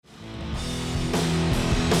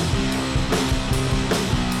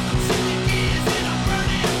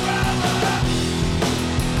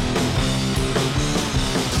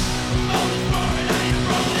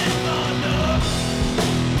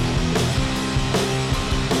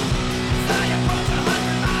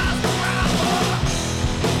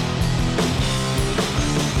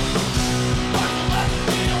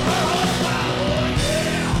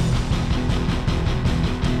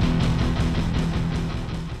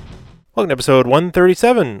Welcome to episode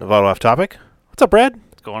 137 of Auto Off Topic. What's up, Brad?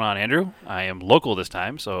 What's going on, Andrew? I am local this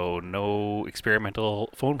time, so no experimental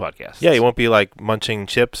phone podcast. Yeah, you won't be like munching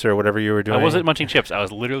chips or whatever you were doing. I wasn't munching chips. I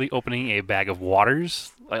was literally opening a bag of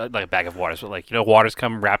waters, like a bag of waters, but waters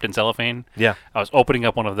come wrapped in cellophane. Yeah. I was opening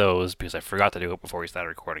up one of those because I forgot to do it before we started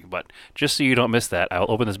recording. But just so you don't miss that, I'll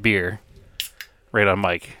open this beer right on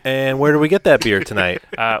mic. And where do we get that beer tonight?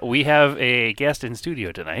 We have a guest in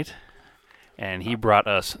studio tonight, and he brought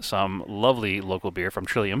us some lovely local beer from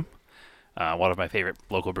Trillium. One of my favorite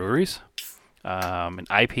local breweries, an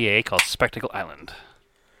IPA called Spectacle Island.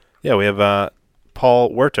 Yeah, we have Paul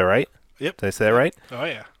Huerta, right? Yep. Did I say that right? Oh,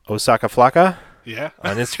 yeah. Osaka Flocka Yeah.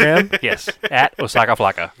 on Instagram. Yes, at Osaka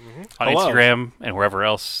Flocka on Hello. Instagram and wherever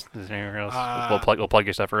else. Is there anywhere else? We'll plug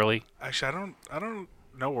your stuff early. Actually, I don't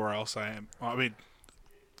know where else I am. Well, I mean,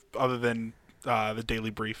 other than the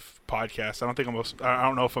Daily Brief podcast, I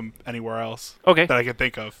don't know if I'm anywhere else Okay. that I can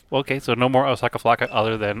think of. Okay, so no more Osaka Flocka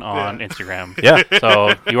other than on Instagram. Yeah.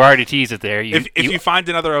 So you already teased it there. If you find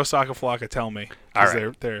another Osaka Flocka, tell me. All 'Cause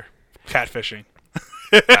right. They're catfishing.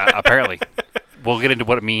 Apparently. We'll get into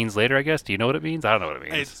what it means later, I guess. Do you know what it means? I don't know what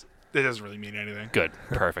it means. It doesn't really mean anything. Good.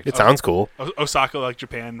 Perfect. It sounds cool. Osaka like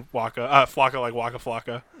Japan, Waka, Flocka like Waka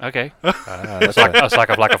Flocka. Okay. That's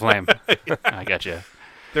Osaka Flocka Flame. I got you.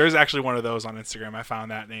 There is actually one of those on Instagram. I found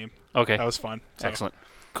that name. Okay. That was fun. So, Excellent.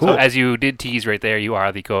 cool. So as you did tease right there, you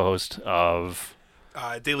are the co-host of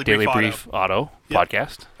Daily Daily Brief. Brief Auto Yep.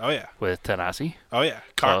 podcast Oh yeah. with Tanasi. Oh yeah.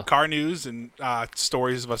 Car So- news and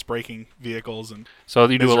stories of us breaking vehicles and So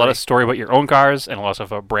you do a lot Misery. of story about your own cars and a lot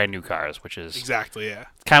of brand new cars, which is exactly yeah.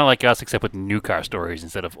 kind of like us, except with new car stories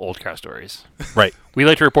instead of old car stories. Right. We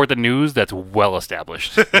like to report the news that's well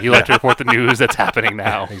established. You like to report the news that's happening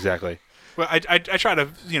now. Exactly. Well, I try to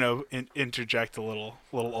interject a little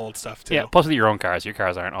old stuff too. Yeah. Plus, with your own cars, your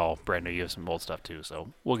cars aren't all brand new. You have some old stuff too.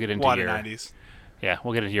 So we'll get a into lot your of '90s. yeah,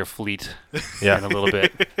 we'll get into your fleet Yeah. in a little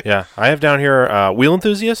bit. Yeah. I have down here wheel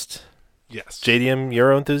enthusiast, Yes, JDM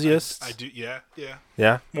Euro enthusiast. I do. Yeah.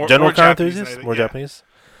 Yeah. More General car Japanese, enthusiast. I think, More yeah. Japanese.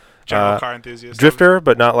 General car enthusiast. Drifter,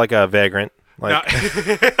 but not like a vagrant. Like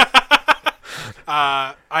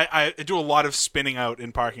I do a lot of spinning out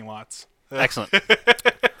in parking lots. Excellent.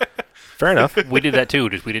 fair enough. We did that too.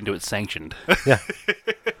 Just we didn't do it sanctioned. Yeah.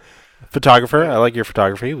 Photographer. I like your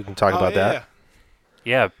photography. We can talk about that.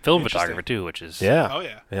 Yeah, film Interesting. photographer too, which is Yeah. Oh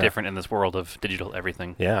yeah. Yeah. different in this world of digital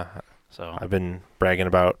everything. Yeah. So I've been bragging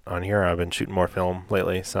about on here. I've been shooting more film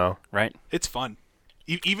lately, so right. It's fun.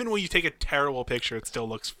 Even when you take a terrible picture, it still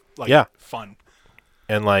looks like Yeah. fun.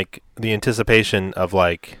 and like the anticipation of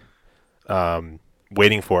like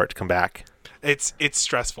waiting for it to come back. It's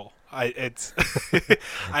stressful.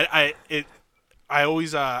 I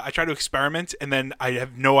always I try to experiment and then I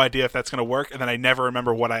have no idea if that's going to work and then I never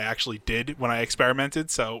remember what I actually did when I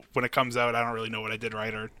experimented. So when it comes out, I don't really know what I did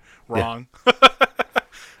right or wrong.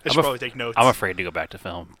 I should probably take notes. I'm afraid to go back to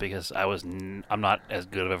film because I'm not as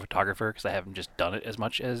good of a photographer because I haven't just done it as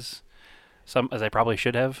much as I probably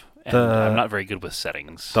should have, and I'm not very good with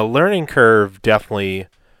settings. The learning curve definitely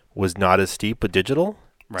was not as steep with digital,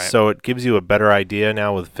 Right. so it gives you a better idea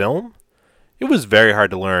now with film. It was very hard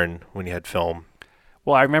to learn when you had film.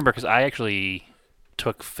 Well, I remember because I actually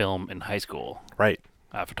took film in high school, Right.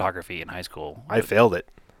 photography in high school. I failed it.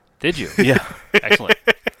 Did you? Yeah. Excellent.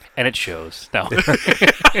 And it shows. No.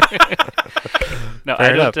 No,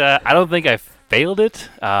 Fair enough. I don't think I failed it.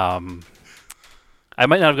 I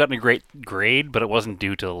might not have gotten a great grade, but it wasn't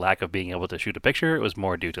due to the lack of being able to shoot a picture. It was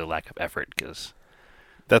more due to lack of effort because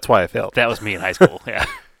That's why I failed. that was me in high school. Yeah.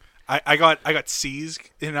 I got C's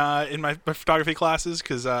in my photography classes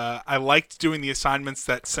because I liked doing the assignments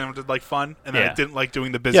that sounded like fun, and then Yeah. I didn't like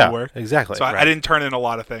doing the busy Yeah, work. exactly. So I Right. didn't turn in a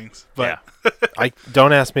lot of things. But Yeah.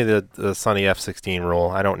 Don't ask me the Sunny F16 rule.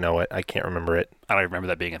 I don't know it. I can't remember it. I don't remember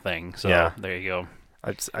that being a thing. So Yeah. there you go.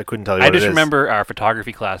 I couldn't tell you I what just it is. remember our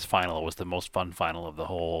photography class final was the most fun final of the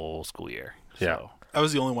whole school year. Yeah. So that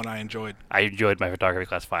was the only one I enjoyed. I enjoyed my photography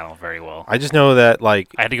class final very well. I just know that like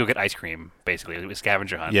I had to go get ice cream, basically. It was a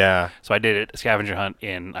scavenger hunt. yeah. So I did a scavenger hunt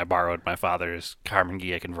I borrowed my father's Carmen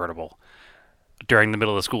Ghia convertible during the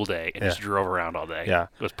middle of the school day and Yeah. just drove around all day. Yeah.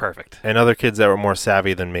 It was perfect. And other kids that were more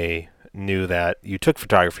savvy than me knew that you took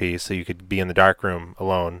photography so you could be in the dark room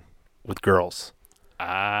alone with girls.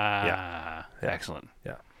 Yeah. Yeah. Excellent.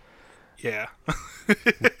 Yeah.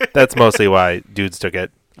 That's mostly why dudes took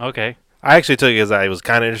it. Okay. I actually took it because I was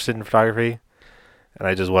kind of interested in photography, and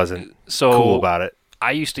I just wasn't So cool about it.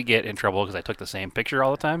 I used to get in trouble because I took the same picture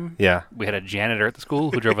all the time. Yeah, We had a janitor at the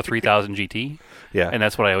school who drove a 3000 GT, yeah. and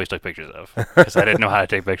that's what I always took pictures of because I didn't know how to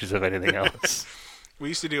take pictures of anything else. We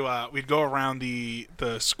used to do. We'd go around the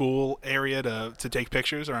school area to take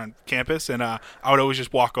pictures around campus, and I would always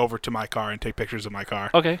just walk over to my car and take pictures of my car.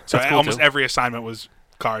 Okay, So that's cool almost too. every assignment was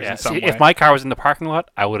cars Yeah, in some see, way. if my car was in the parking lot,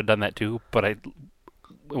 I would have done that too. But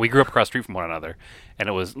we grew up across the street from one another, and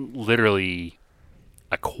it was literally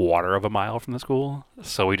a quarter of a mile from the school.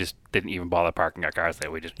 So we just didn't even bother parking our cars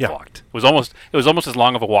there. We just walked. It was almost as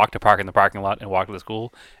long of a walk to park in the parking lot and walk to the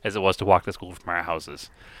school as it was to walk to school from our houses.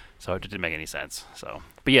 So it didn't make any sense. So,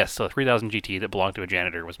 but yes, so the 3000 GT that belonged to a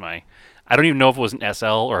janitor was my. I don't even know if it was an SL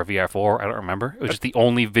or a VR4. I don't remember. It was just the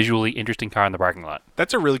only visually interesting car in the parking lot.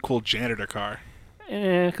 That's a really cool janitor car.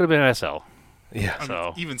 It could have been an SL. Yeah. I mean,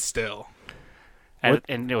 So- even still, And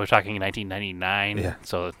we're talking 1999, Yeah.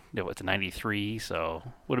 so it's a 93, so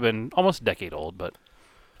would have been almost a decade old, but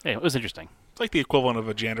anyway, it was interesting. it's like the equivalent of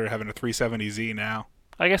a janitor having a 370Z now.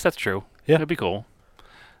 I guess that's true. Yeah. That'd be cool.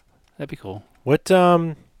 That'd be cool.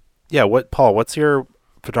 Paul, what's your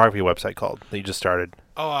photography website called that you just started?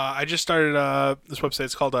 Oh, I just started this website.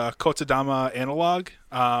 It's called Kotodama Analog.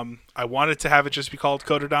 I wanted to have it just be called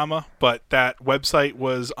Kotodama, but that website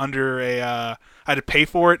was under I had to pay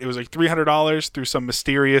for it. It was like $300 through some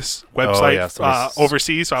mysterious website so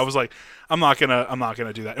overseas. So I was like, I'm not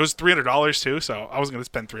gonna do that. It was $300 too, so I wasn't gonna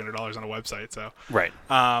spend $300 on a website. So Right.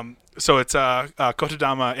 so it's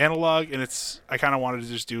Kotodama Analog, and I kind of wanted to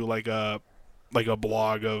just do like a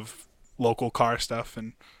blog of local car stuff,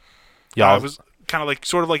 and Yeah. it was kind of like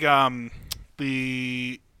sort of like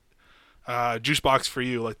the Juice Box for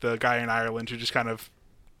You, like the guy in Ireland who just kind of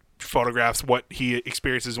photographs what he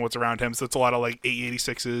experiences and what's around him. So it's a lot of like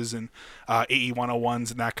AE86s and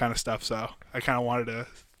AE101s and that kind of stuff. So I kind of wanted to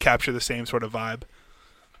capture the same sort of vibe.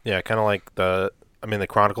 Yeah, kind of like the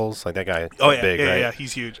Chronicles, like that guy. Oh yeah, big, yeah, right? yeah.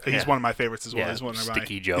 He's huge. He's Yeah. one of my favorites as well. Yeah, He's one of my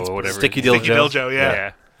Sticky Joe or whatever. Sticky his name Dill Sticky Joe. Dill Joe.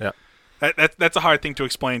 Yeah. That's a hard thing to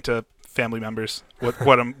explain to family members.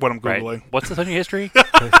 What I'm Right. googling. What's this on your history?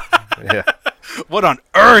 Yeah. What on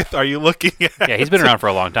earth are you looking at? Yeah, he's been around for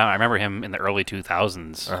a long time. I remember him in the early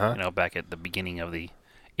 2000s, Uh-huh. back at the beginning of the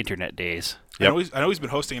internet days. Yep. I know he's been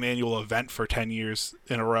hosting an annual event for 10 years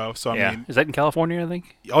in a row. So I Yeah. mean, Is that in California, I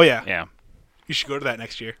think? oh yeah, Yeah. you should go to that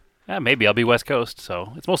next year. Maybe I'll be West Coast,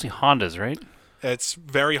 so it's mostly Hondas, right? It's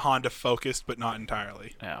very Honda focused, but not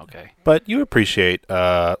entirely. Yeah, okay. But you appreciate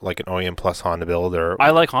like an OEM Plus Honda build, or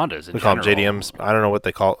I like Hondas in we call them general. JDMs. I don't know what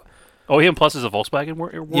they call. OEM Plus is a Volkswagen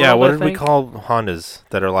world, Yeah, what I did we think. call Hondas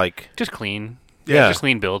that are like? Just clean. Yeah. Just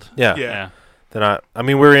clean build. Yeah, Yeah. they're not. I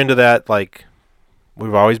mean, we're into that. Like,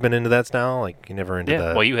 we've always been into that style. Like, you never into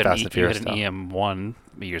the Well, you had Fast an, and you had Furious an style. EM1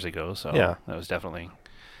 years ago, so Yeah. that was definitely.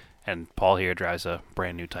 And Paul here drives a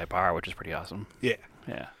brand new Type R, which is pretty awesome. Yeah,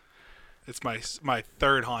 Yeah. it's my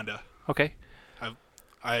third Honda. Okay.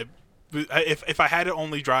 If I had to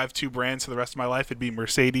only drive two brands for the rest of my life, it'd be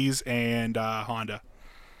Mercedes and Honda.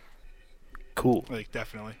 Cool. Like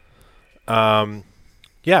definitely.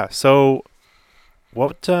 Yeah. So,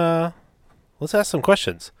 what? Let's ask some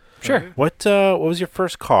questions. Sure. What was your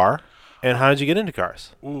first car, and how did you get into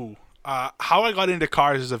cars? Ooh, how I got into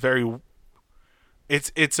cars is a very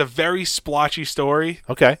splotchy story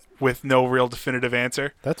Okay, with no real definitive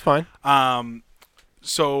answer. that's fine.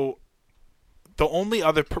 So the only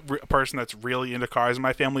other person that's really into cars in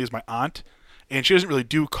my family is my aunt, and she doesn't really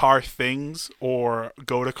do car things or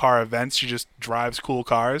go to car events. She just drives cool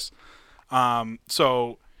cars.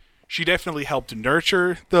 So she definitely helped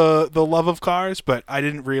nurture the love of cars, but I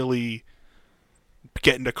didn't really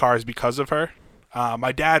get into cars because of her.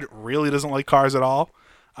 My dad really doesn't like cars at all.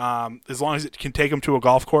 As long as it can take him to a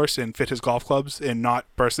golf course and fit his golf clubs and not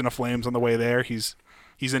burst into flames on the way there, he's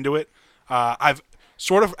into it. I've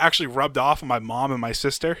sort of actually rubbed off on my mom and my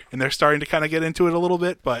sister, and they're starting to kind of get into it a little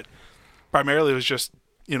bit, but primarily it was just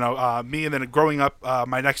me. And then growing up,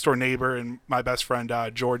 my next door neighbor and my best friend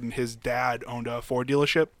Jordan, his dad owned a Ford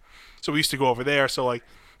dealership, so we used to go over there. So like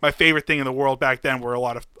my favorite thing in the world back then were a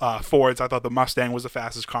lot of Fords. I thought the Mustang was the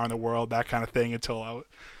fastest car in the world, that kind of thing, until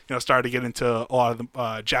I started to get into a lot of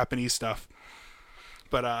the Japanese stuff.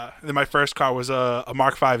 But then my first car was a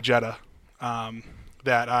Mark V Jetta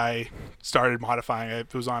that I started modifying.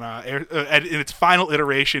 It was on in its final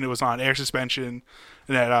iteration, it was on air suspension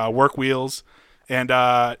and had work wheels and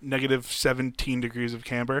negative 17 degrees of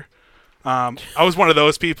camber. I was one of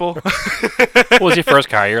those people. What was your first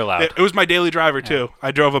car? You're allowed. It was my daily driver too.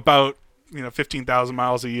 I drove about 15,000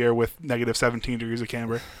 miles a year with negative 17 degrees of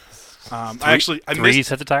camber. I Three missed,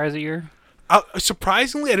 sets of tires a year?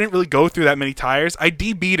 surprisingly, I didn't really go through that many tires. I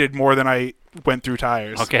debeated more than I went through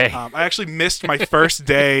tires. Okay. I actually missed my first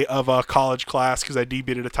day of a college class because I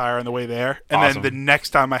debeated a tire on the way there. And Awesome. then the next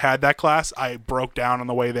time I had that class, I broke down on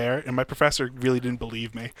the way there, and my professor really didn't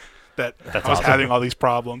believe me that That's I was awesome. having all these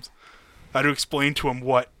problems. I had to explain to him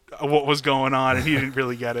what was going on, and he didn't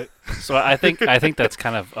really get it. So I think that's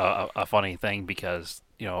kind of a funny thing because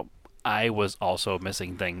I was also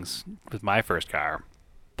missing things with my first car,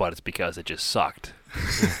 but it's because it just sucked.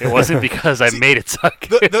 It wasn't because I made it suck.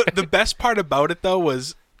 The best part about it though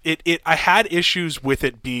was I had issues with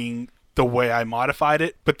it being the way I modified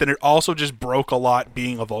it, but then it also just broke a lot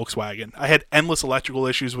being a Volkswagen. I had endless electrical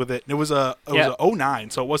issues with it. And it was a 09,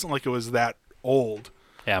 so it wasn't like it was that old.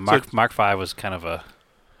 Yeah, Mark V was kind of a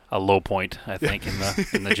low point, I think,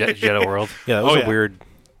 in the Jetta world. Yeah, that was Oh, a weird.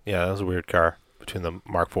 Yeah, that was a weird car between the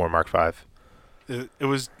Mark IV and Mark V. It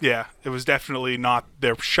was definitely not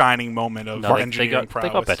their shining moment of No, engineering they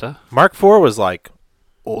got prowess. better. Mark IV was like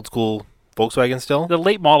old school Volkswagen still. The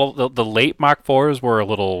late model, the late Mark IVs were a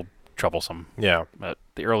little troublesome, Yeah, but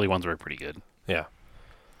the early ones were pretty good. yeah.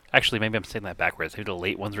 Actually, maybe I'm saying that backwards. Maybe the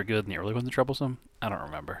late ones were good and the early ones were troublesome. I don't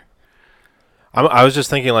remember. I was just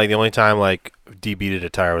thinking like the only time like debeated a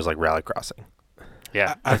tire was like rally crossing.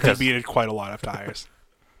 Yeah, I've because debated quite a lot of tires.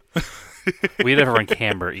 we never run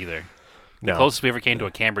camber either. No, Closest we ever came to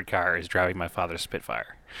a cambered car is driving my father's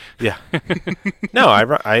Spitfire. yeah. No,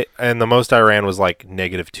 I and the most I ran was like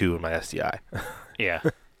 -2 in my STI. Yeah.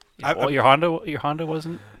 I- Well, your Honda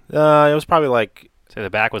wasn't. It was probably like So the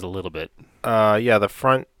back was a little bit. yeah, the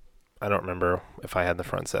front. I don't remember if I had the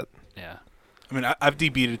front set. Yeah. I mean, I've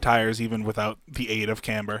debeated tires even without the aid of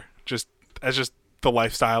camber. That's just the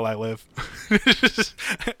lifestyle I live. It's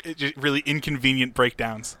just really inconvenient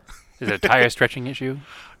breakdowns. Is it a tire stretching issue?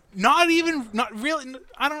 Not really.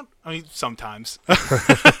 I mean, sometimes.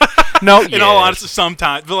 No. In all honesty,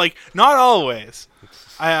 sometimes, but like not always.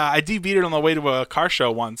 I debeated on the way to a car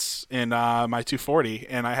show once in my 240,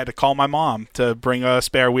 and I had to call my mom to bring a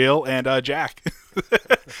spare wheel and a jack.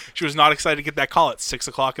 She was not excited to get that call at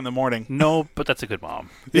 6:00 in the morning. No, but that's a good mom.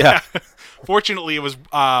 Yeah. Fortunately, it was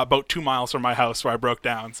about 2 miles from my house where I broke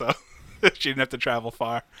down, so she didn't have to travel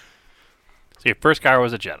far. So your first car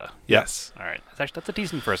was a Jetta. Yes. All right. That's a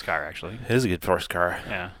decent first car, actually. It is a good first car.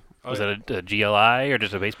 Yeah. Oh, Was yeah. it a GLI or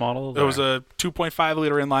just a base model? It was a 2.5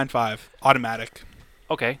 liter inline 5 automatic,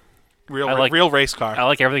 Okay. real race car. I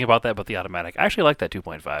like everything about that but the automatic. I actually like that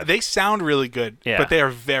 2.5. They sound really good, Yeah. but they are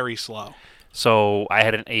very slow. So I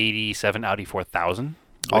had an 87 Audi 4000.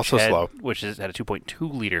 Also slow. Which had a 2.2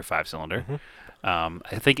 liter 5-cylinder. I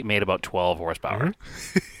think it made about 12 horsepower.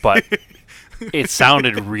 But it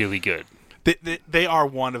sounded really good. They are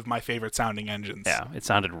one of my favorite sounding engines. Yeah, it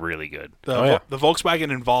sounded really good. The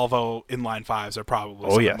Volkswagen and Volvo inline 5s are probably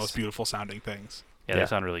some of the most beautiful sounding things. Yeah, Yeah. they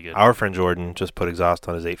sound really good. Our friend Jordan just put exhaust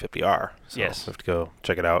on his 850R. So Yes. we have to go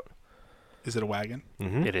check it out. Is it a wagon?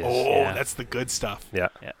 Mm-hmm. It is. Oh, yeah. that's the good stuff. Yeah.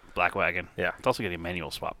 Yeah, black wagon. Yeah. It's also getting a manual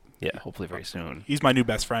swap. Yeah. Hopefully very soon. He's my new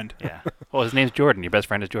best friend. Yeah. Well, his name's Jordan. Your best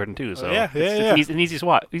friend is Jordan too. So Yeah, yeah, it's yeah. an easy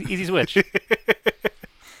swap, easy switch.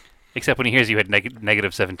 Except when he hears you had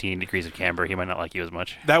negative 17 degrees of camber, he might not like you as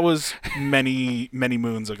much. That was many, many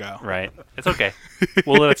moons ago. Right. It's okay.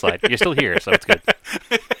 We'll let it slide. You're still here, so it's good.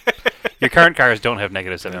 Your current cars don't have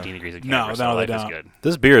negative 17 degrees of camber, No, so no, they life is don't. good.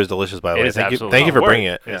 This beer is delicious, by the It way. is Thank you absolutely- for Oh, bringing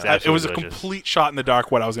word. it. It is Yeah. It was a Absolutely delicious. complete shot in the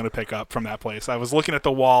dark what I was going to pick up from that place. I was looking at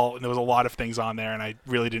the wall, and there was a lot of things on there, and I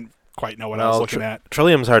really didn't quite know what I was looking at.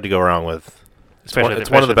 Trillium's hard to go wrong with. Especially it's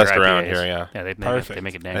one of the best their around IPAs. here, yeah. Yeah, they Perfect.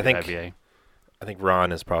 make it damn I good think- IPA. I think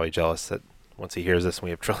Ron is probably jealous that once he hears this and we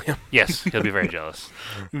have Trillium. Yes, he'll be very jealous.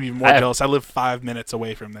 You'd be more I have- jealous. I live 5 minutes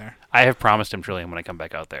away from there. I have promised him Trillium when I come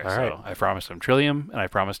back out there. All So right. I promised him Trillium, and I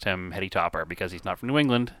promised him Heady Topper because he's not from New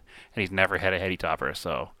England, and he's never had a Heady Topper.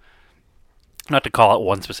 So, not to call out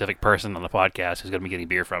one specific person on the podcast who's going to be getting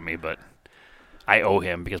beer from me, but I owe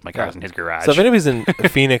him because my car's in his garage. So if anybody's in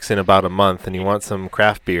Phoenix in about a month and you want some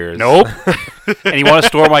craft beers, Nope. And you want to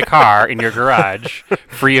store my car in your garage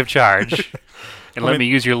free of charge and let me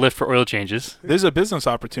use your lift for oil changes. There's a business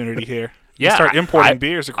opportunity here. You Yeah, start importing I-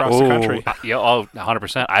 beers across the country. Yeah,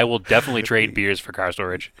 100%. I will definitely trade beers for car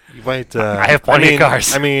storage. you might. I have plenty of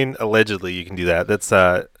cars. I mean, allegedly you can do that. That's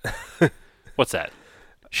What's that?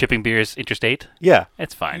 Shipping beers interstate? yeah.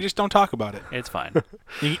 It's You fine. just don't talk about it. It's fine.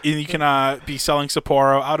 You can be selling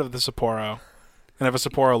Sapporo out of the Sapporo and have a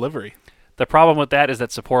Sapporo livery. The problem with that is that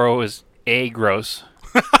Sapporo is A, gross,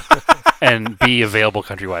 and B, available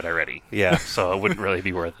countrywide already. Yeah. So it wouldn't really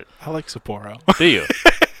be worth it. I like Sapporo. Do you?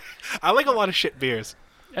 I like a lot of shit beers.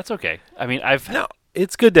 That's okay. I mean, I've... No,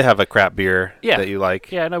 it's good to have a crap beer Yeah. that you like.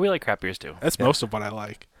 Yeah, no, we like crap beers too. That's Yeah. most of what I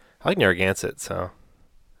like. I like Narragansett, so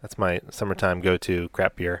that's my summertime go-to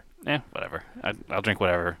crap beer. Whatever. I'll drink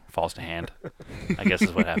whatever falls to hand, I guess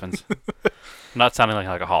is what happens. I'm not sounding like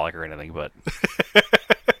an alcoholic or anything, but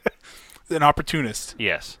An opportunist.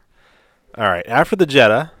 yes. All right. After the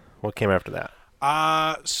Jetta, What came after that?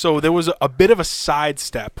 So there was a bit of a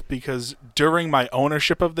sidestep because during my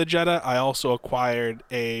ownership of the Jetta, I also acquired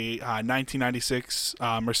a 1996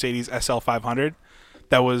 Mercedes SL 500.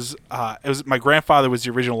 That was my grandfather was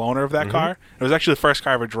the original owner of that car. It was actually the first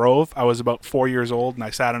car I ever drove. I was about 4 years old, and I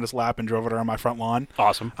sat on his lap and drove it around my front lawn.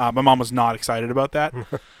 Awesome. My mom was not excited about that.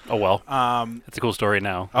 Oh well. It's a cool story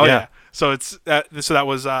now. Oh Yeah. yeah. So that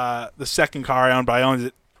was the second car I owned, but I owned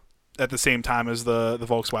it at the same time as the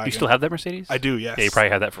Volkswagen. You still have that Mercedes? I do, yes. Yeah, you probably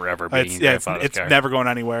had that forever. Being It's, your yeah, it's, grandfather's it's car. never going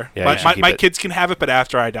anywhere. Yeah, you should keep my it. kids can have it, but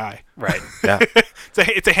after I die. Right. Yeah.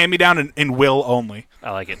 It's a hand-me-down in will only.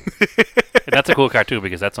 I like it. And that's a cool car too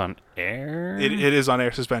because that's on air. It is on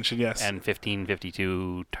air suspension, yes. And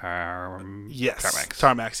 1552 Yes, Tarmacs.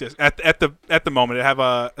 Tarmacs, yes. At the moment, I have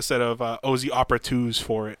a set of Ozy Opera 2s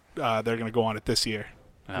for it. They're going to go on it this year.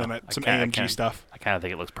 Oh, Then some AMG stuff. I kind of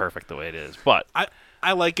think it looks perfect the way it is, but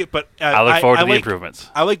I like it, but I look forward to the like, improvements.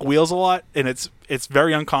 I like wheels a lot, and it's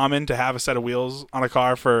very uncommon to have a set of wheels on a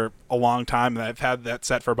car for a long time. And I've had that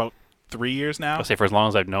set for about 3 years now. I'll say for as long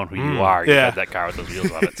as I've known who you are, you've Yeah. had that car with those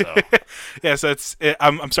wheels on it. So Yeah, so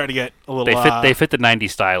I'm starting to get a little. they fit the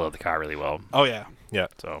 '90s style of the car really well. Oh yeah, Yeah.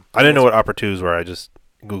 So I didn't know what Opera 2s were. I just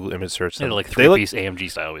Google image search they're them. like They look- three-piece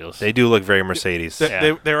AMG style wheels. They do look very Mercedes.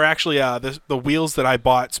 They were actually the wheels that I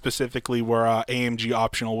bought specifically were AMG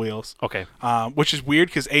optional wheels. Okay. Which is weird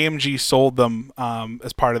because AMG sold them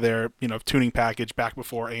as part of their tuning package back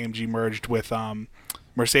before AMG merged with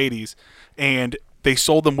Mercedes, and they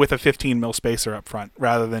sold them with a 15 mil spacer up front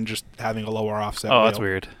rather than just having a lower offset. Oh, wheel, that's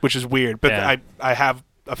weird. Which is weird, but Yeah. I have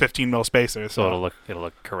a 15 mil spacer, So it'll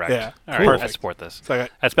look correct. Yeah, All right. I perfect. support this. So I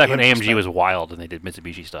got That's back when AMG AMG stuff. was wild and they did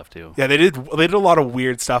Mitsubishi stuff too. Yeah, they did a lot of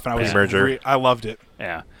weird stuff, and I was Yeah. Merger. I loved it.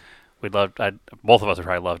 Yeah. Both of us would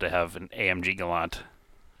probably love to have an AMG Galant.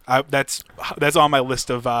 That's on my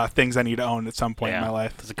list of things I need to own at some point in my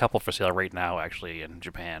life. There's a couple for sale right now actually in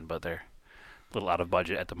Japan, but they're a little out of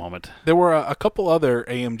budget at the moment. There were a couple other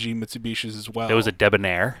AMG Mitsubishis as well. There was a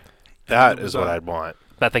Debonair. That It was, is what I'd want.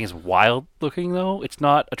 That thing is wild looking though. It's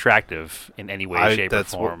not attractive in any way, shape, or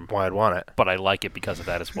That's form. why I'd want it. But I like it because of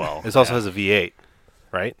that as well. This also Yeah. has a V8,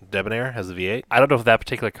 right? Debonair has a V8. I don't know if that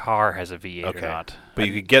particular car has a V8 Okay. or not. But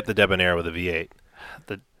you could get the Debonair with a V8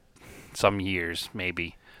 Some years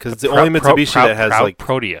maybe. because it's the only Mitsubishi that has like.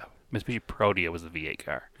 Protea. Mitsubishi Protea was the V8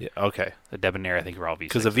 car. Yeah, okay. The Debonair I think were all V6s.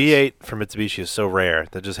 Because a V8 for Mitsubishi is so rare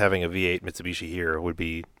that just having a V8 Mitsubishi here would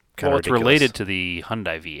be kind Well, of it's ridiculous. related to the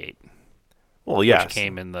Hyundai V8, Well, yes. which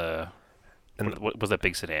came in the. And- What was that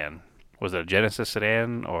big sedan? Was it a Genesis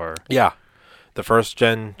sedan or Yeah. The first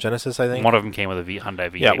gen Genesis, I think. one of them came with a Hyundai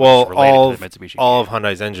V8? Yeah, which well, is related all to of, the Mitsubishi. all V8. of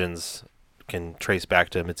Hyundai's engines can trace back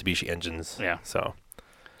to Mitsubishi engines. Yeah. So,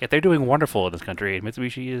 Yet they're doing wonderful in this country, and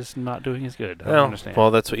Mitsubishi is not doing as good. I don't understand. well,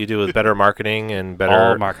 that's what you do with better marketing and better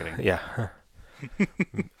all marketing. Yeah.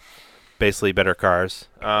 Basically, better cars.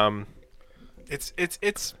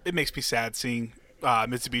 It makes me sad seeing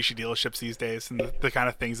Mitsubishi dealerships these days and the kind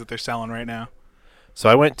of things that they're selling right now. So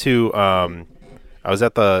I went to. I was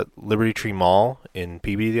at the Liberty Tree Mall in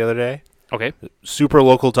PB the other day. Okay. Super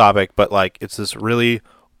local topic, but like it's this really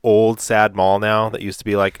old, sad mall now that used to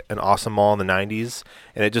be like an awesome mall in the 90s.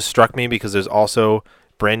 And it just struck me because there's also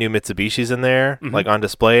brand new Mitsubishis in there, like on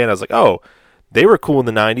display. And I was like, oh, they were cool in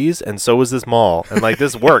the 90s, and so was this mall. And like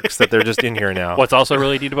this works that they're just in here now. What's also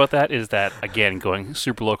really neat about that is that, again, going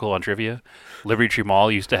super local on trivia, Liberty Tree Mall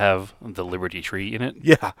used to have the Liberty Tree in it.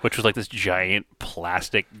 Yeah. Which was like this giant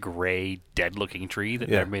plastic gray dead-looking tree that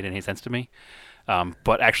Yeah. never made any sense to me.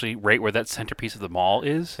 But actually, right where that centerpiece of the mall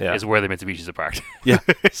is where the Mitsubishis are parked. Yeah.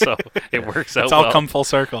 So it works out It's all well. come full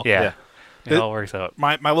circle. Yeah. Yeah. It all works out.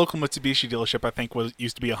 My local Mitsubishi dealership, I think,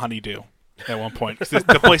 used to be a Honeydew at one point. 'Cause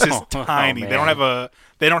the place is tiny. man.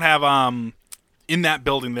 They don't have in that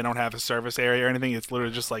building. They don't have a service area or anything. It's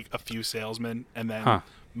literally just like a few salesmen, and then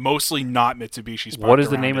mostly not Mitsubishi's. What is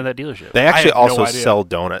the name of that dealership? They actually have no also idea. sell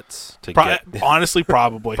donuts to get. Honestly,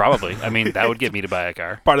 probably Probably. I mean, that would get me to buy a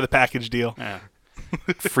car. part of the package deal. Yeah.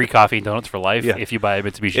 Free coffee and donuts for life Yeah. if you buy a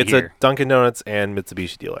Mitsubishi It's here. a Dunkin' Donuts and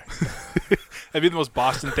Mitsubishi dealer. That'd be the most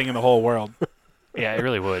Boston thing in the whole world. Yeah, it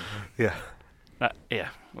really would. Yeah. Yeah.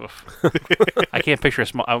 Oof. I can't picture a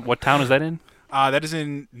small. What town is that in? That is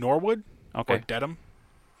in Norwood or Okay. Dedham.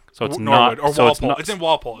 So it's Norwood not. or so Walpole. it's not. It's in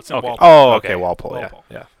Walpole. It's in Okay. Walpole. Oh, Okay. okay. Walpole. Walpole.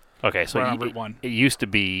 Yeah. Okay, so Right on Route 1. it used to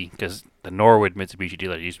be because the Norwood Mitsubishi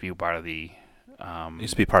dealer used to be part of the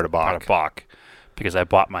Used to be part of Bach. Bach, because I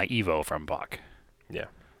bought my Evo from Bach. Yeah.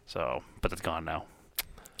 So, but it's gone now.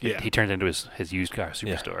 Yeah. He turned into his used car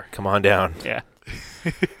Yeah. superstore. Come on down. Yeah.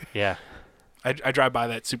 Yeah. I drive by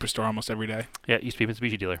that superstore almost every day. Yeah. It used to be a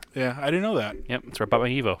Mitsubishi dealer. Yeah, I didn't know that. Yep. That's where I bought my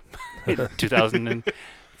Evo in 2003.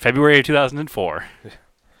 February of 2004.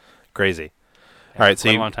 Crazy. All right, so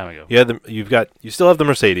Quite a long time ago. you still have the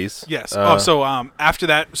Mercedes. Yes. After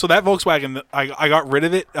that, so that Volkswagen, I got rid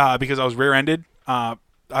of it because I was rear-ended.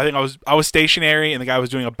 I think I was stationary, and the guy was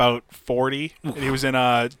doing about 40, and he was in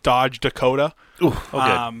a Dodge Dakota. Good.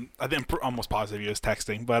 I think I'm almost positive he was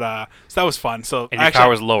texting, but so that was fun. So And your car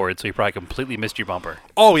was lowered, so you probably completely missed your bumper.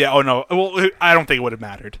 Oh yeah. Oh no. Well, I don't think it would have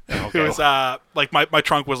mattered. Okay. It was like my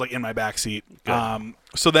trunk was like in my back seat.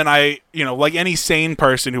 So then like any sane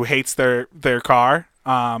person who hates their car,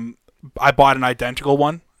 I bought an identical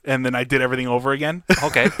one, and then I did everything over again.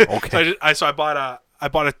 Okay. So I bought a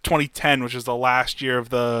 2010, which is the last year of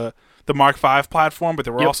the Mark V platform, but they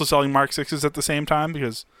were also selling Mark 6s at the same time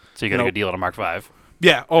because. So you got a good deal on a Mark V.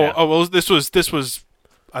 Yeah. Yeah. Well, this was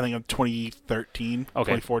I think of 2013, Okay.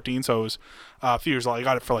 2014. So it was a few years old. I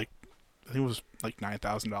got it for I think it was like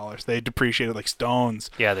 $9,000. They depreciated like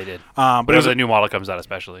stones. Yeah, they did. But it was a new model comes out,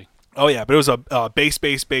 especially. Oh yeah, but it was a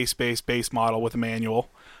base model with a manual.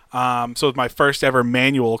 So it was my first ever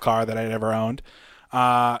manual car that I'd ever owned,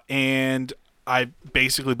 and I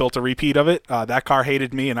basically built a repeat of it. That car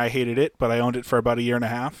hated me and I hated it, but I owned it for about a year and a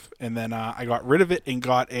half, and then I got rid of it and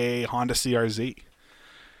got a Honda CRZ,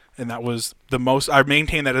 and that was the most. I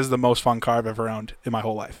maintain that is the most fun car I've ever owned in my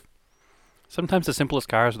whole life. Sometimes the simplest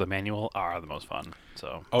cars with a manual are the most fun.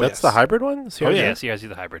 So That's the hybrid one? Oh, yeah. CRZ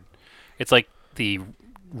the hybrid. It's like the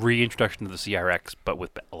reintroduction to the CRX, but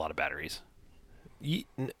with a lot of batteries.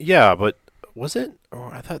 Yeah, but was it?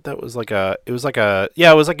 Or I thought that was like it was like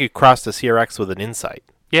you crossed the CRX with an Insight.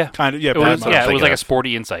 Yeah, Kind of. Yeah. it pretty was. much. Yeah, it was thinking like a of.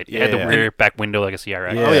 sporty Insight. It had Yeah. the rear back window like a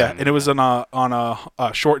CRX. Yeah. Oh yeah, and it was on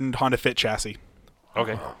a shortened Honda Fit chassis.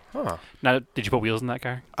 Okay. Huh. Now, did you put wheels in that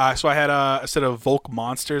car? So I had a set of Volk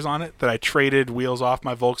Monsters on it that I traded wheels off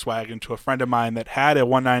my Volkswagen to a friend of mine that had a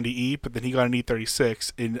 190E, but then he got an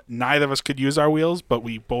E36, and neither of us could use our wheels, but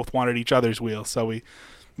we both wanted each other's wheels, so we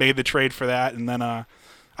made the trade for that. And then I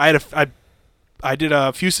did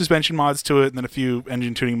a few suspension mods to it, and then a few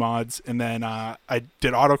engine tuning mods, and then I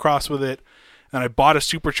did autocross with it. And I bought a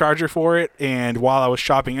supercharger for it, and while I was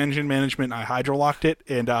shopping engine management, I hydrolocked it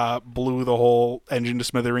and blew the whole engine to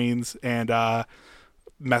smithereens and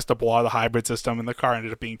messed up a lot of the hybrid system, and the car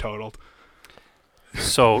ended up being totaled.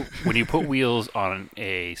 So when you put wheels on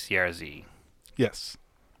a CRZ, Yes.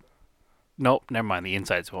 nope, never mind. The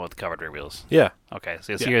inside's the one with the covered rear wheels. Yeah. Okay,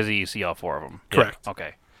 so the Yeah. CRZ, you see all four of them. Correct. Okay.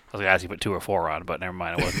 I was going to ask you to put 2 or 4 on, but never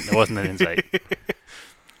mind. It wasn't an Insight.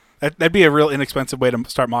 That'd be a real inexpensive way to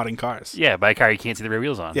start modding cars. Yeah, buy a car you can't see the rear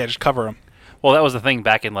wheels on. Yeah, just cover them. Well, that was the thing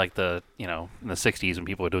back in like in the 60s when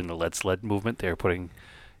people were doing the lead sled movement. They were putting,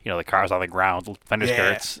 the cars on the ground, fender Yeah.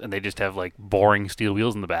 skirts, and they just have like boring steel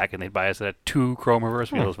wheels in the back, and they'd buy us at 2 chrome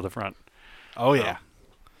reverse wheels for the front. Oh, yeah.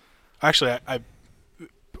 Actually,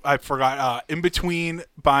 I forgot. In between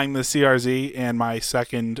buying the CRZ and my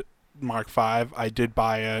second Mark V, I did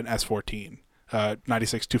buy an S14.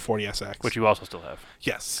 96 240 SX, Which you also still have.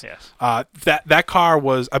 yes, Yes. that car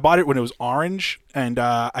was, I bought it when it was orange, and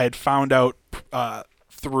I had found out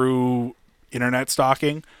through internet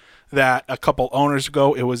stalking that a couple owners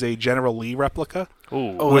ago it was a General Lee replica.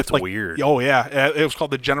 Ooh. Oh, with, that's weird. Oh yeah, it was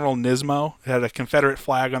called the General Nismo. It had a Confederate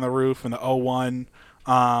flag on the roof and the O1.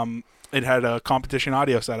 It had a competition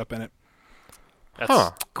audio setup in it. That's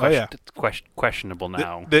Huh. questionable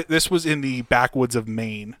now. This was in the backwoods of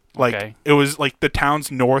Maine. Like Okay. it was like the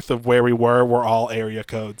towns north of where we were all area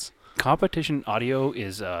codes. Competition audio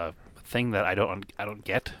is a thing that I don't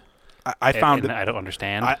get. I found and I don't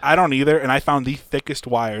understand. I don't either, and I found the thickest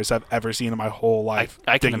wires I've ever seen in my whole life.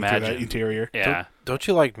 I can digging through imagine. that interior. yeah. Don't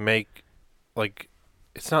you make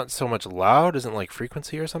it's not so much loud, isn't it like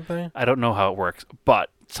frequency or something? I don't know how it works, but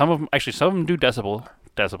some of them do decibels,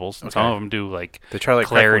 and some Okay. of them do like They try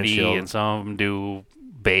clarity, crack windshield. and some of them do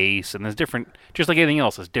bass, and there's different, just like anything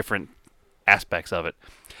else, there's different aspects of it.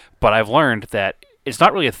 But I've learned that it's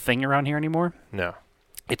not really a thing around here anymore. No.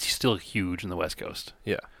 It's still huge in the West Coast.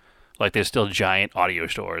 Yeah. Like there's still giant audio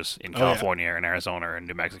stores in yeah. California and Arizona and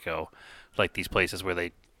New Mexico, like these places where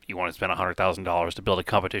you want to spend $100,000 to build a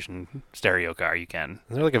competition stereo car, you can.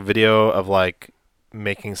 Is there a video of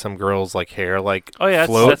making some girls hair Oh yeah,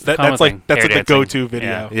 float? that's the common thing. That's Hair like the dancing. go-to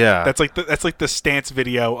video. Yeah. That's like the stance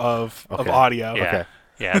video of Okay. audio. Yeah, Okay.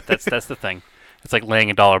 yeah, that's the thing. It's like laying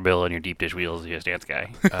a dollar bill on your deep dish wheels if you're a dance guy.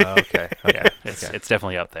 Okay. Yeah, it's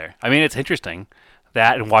definitely up there. I mean, it's interesting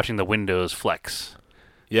that and watching the windows flex.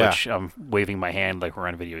 Yeah. Which I'm waving my hand like we're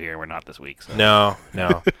on video here. We're not this week. So. No.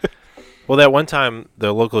 Well, that one time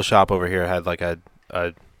the local shop over here had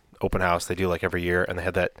a open house they do every year, and they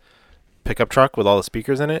had that pickup truck with all the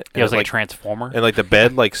speakers in it. Yeah, it was like a transformer. and the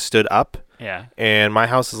bed stood up, Yeah. and my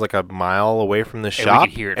house is like a mile away from the we shop,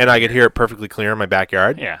 could hear it and from I could hear it perfectly clear in my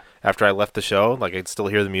backyard. Yeah. After I left the show, like I'd still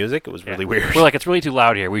hear the music. It was really weird. We're like, it's really too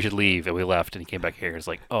loud here. We should leave. And we left, and he came back here. It's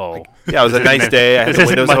like, oh. Yeah, it was a nice day. I had This the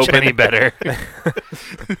isn't windows much open. any better.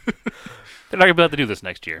 They're not going to be able to do this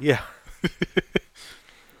next year. Yeah.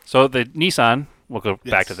 So the Nissan, we'll go back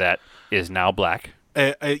Yes. to that, is now black.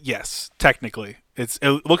 Yes, technically, it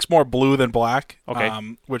looks more blue than black.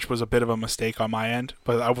 Okay. Which was a bit of a mistake on my end.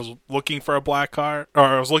 But I was looking for a black car, or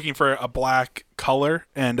I was looking for a black color,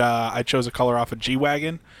 and I chose a color off a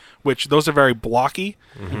G-Wagon, which those are very blocky.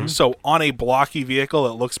 Mm-hmm. So on a blocky vehicle,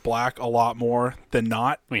 it looks black a lot more than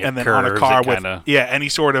not. When you have And then on a curves, car it with kinda- any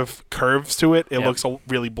sort of curves to it, it Yep. looks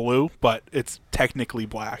really blue, but it's technically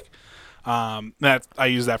black. That I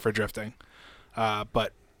use that for drifting.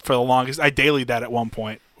 But for the longest, I dailied that at one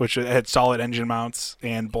point, which it had solid engine mounts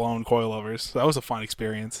and blown coilovers. So that was a fun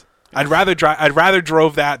experience. I'd rather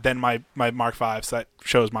drove that than my Mark V. So that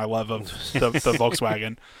shows my love of the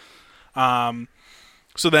Volkswagen.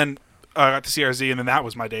 So then I got the CRZ, and then that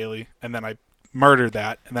was my daily, and then I murdered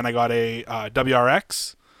that, and then I got a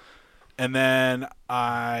WRX, and then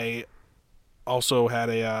I also had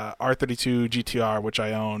a R32 GTR, which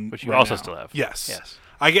I own, Which you right also now. still have. Yes. Yes.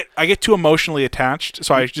 I get too emotionally attached,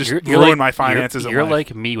 so I just You're ruin like- my finances. You're in life.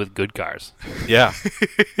 like me with good cars. Yeah.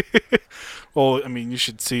 Well, I mean, you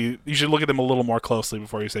should look at them a little more closely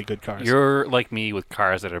before you say good cars. You're like me with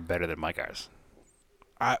cars that are better than my cars.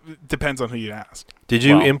 Depends on who you ask. Did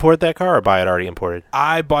you Well- import that car or buy it already imported?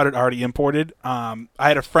 I bought it already imported. I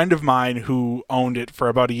had a friend of mine who owned it for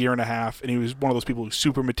about a year and a half, and he was one of those people who's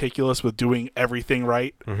super meticulous with doing everything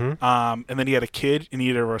right. Mm-hmm. And then he had a kid, and he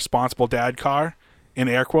needed a responsible dad car, in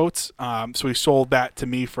air quotes. So he sold that to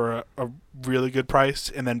me for a really good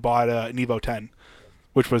price, and then bought an Evo 10,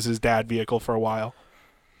 which was his dad vehicle for a while.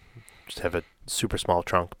 Just have a super small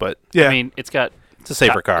trunk, but Yeah, I mean, it's got it's a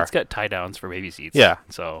safer car. It's got tie downs for baby seats. Yeah.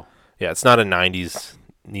 So Yeah, it's not a '90s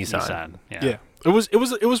Nissan. Nissan. Yeah. yeah. It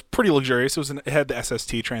was pretty luxurious. It had the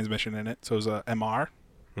SST transmission in it, so it was a MR.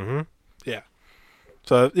 Mm-hmm. Yeah.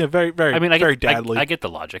 So yeah, very very I mean, very dadly. I get the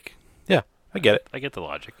logic. Yeah, I get it. I get the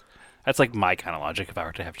logic. That's like my kind of logic. If I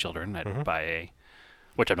were to have children, I'd buy a,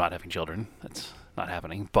 which I'm not having children. That's not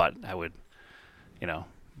happening. But I would,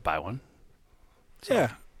 buy one.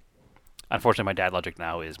 Yeah. Unfortunately, my dad logic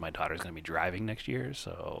now is my daughter's going to be driving next year,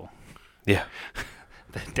 so Yeah.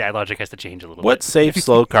 the dad logic has to change a little What bit. safe,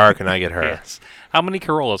 slow car can I get her? Yes. How many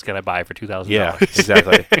Corollas can I buy for $2,000? Yeah,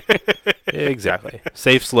 exactly. Exactly.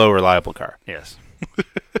 Safe, slow, reliable car. Yes.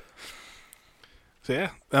 So yeah.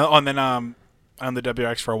 And then I owned the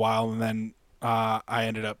WRX for a while, and then I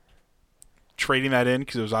ended up trading that in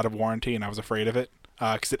because it was out of warranty, and I was afraid of it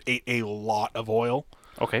because it ate a lot of oil.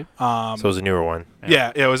 Okay. So it was a newer one.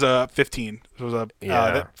 Yeah, it was a 15. It was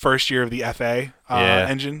the first year of the FA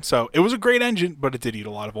engine. So it was a great engine, but it did eat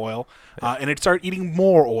a lot of oil. And it started eating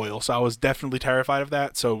more oil, so I was definitely terrified of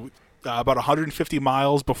that. So about 150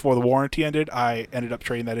 miles before the warranty ended, I ended up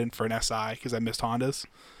trading that in for an SI because I missed Hondas.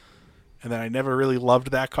 And then I never really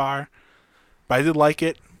loved that car, but I did like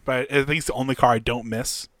it. But I think it's the only car I don't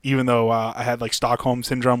miss, even though I had like Stockholm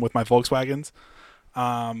syndrome with my Volkswagens.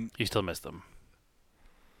 You still miss them.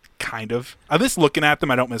 Kind of. I miss looking at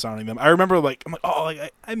them. I don't miss owning them. I remember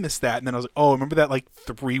I missed that, and then I was like, oh, remember that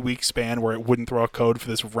 3-week span where it wouldn't throw a code for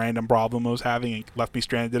this random problem I was having and left me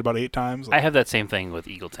stranded about 8 times. I have that same thing with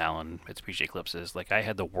Eagle Talon, Mitsubishi Eclipses. Like, I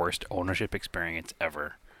had the worst ownership experience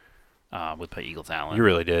ever with my Eagle Talon. You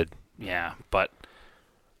really did. Yeah, but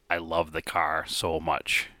I love the car so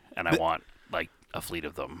much, and I want like a fleet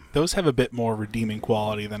of them. Those have a bit more redeeming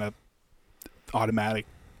quality than a automatic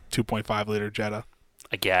 2.5 liter Jetta.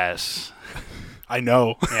 I guess. I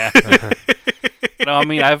know. Yeah. No, I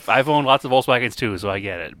mean I've owned lots of Volkswagens too, so I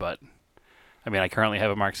get it. But I mean I currently have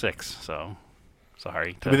a Mark 6, so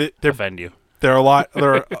sorry to offend you. They're a lot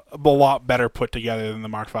better put together than the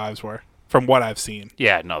Mark 5s were, from what I've seen.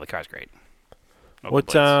 Yeah, no, the car's great. No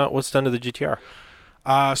What's done to the GTR?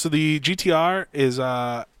 So the GTR is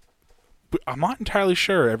I'm not entirely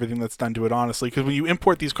sure everything that's done to it, honestly, because when you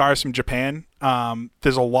import these cars from Japan,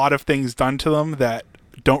 there's a lot of things done to them that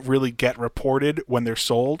don't really get reported when they're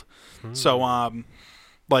sold. So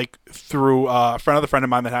like through a friend of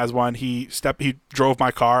mine that has one, he drove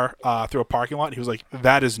my car through a parking lot, and he was like,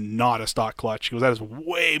 that is not a stock clutch. He goes, that is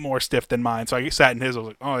way more stiff than mine. So I sat in his, I was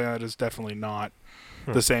like, oh yeah, that is definitely not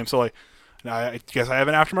the same. So like, I guess I have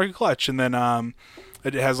an aftermarket clutch, and then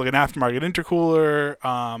it has like an aftermarket intercooler.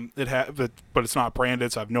 But it's not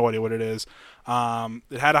branded, so I have no idea what it is.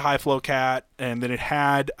 It had a high flow cat, and then it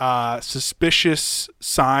had suspicious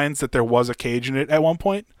signs that there was a cage in it at one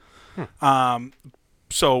point.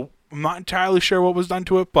 So I'm not entirely sure what was done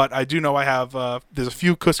to it, but I do know I have. There's a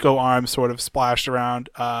few Cusco arms sort of splashed around.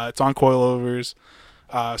 It's on coilovers,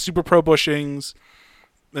 Super Pro bushings,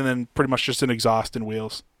 and then pretty much just an exhaust and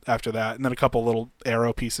wheels after that, and then a couple little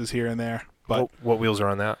aero pieces here and there. But What wheels are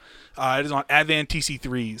on that? it is on Advan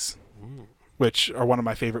TC3s, which are one of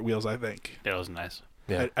my favorite wheels, I think. That was nice.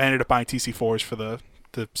 Yeah. I ended up buying TC4s for the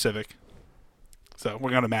Civic, so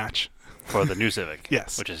we're gonna match. For the new Civic.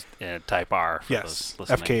 Yes. Which is Type R for Yes, those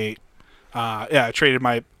listening. FK8. Yeah, I traded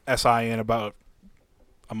my SI in about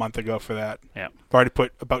a month ago for that. Yeah. I've already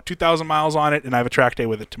put about 2,000 miles on it, and I have a track day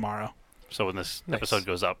with it tomorrow. So when this Nice. episode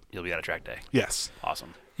goes up, you'll be at a track day. Yes.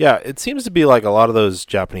 Awesome. Yeah, it seems to be like a lot of those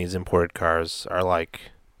Japanese imported cars are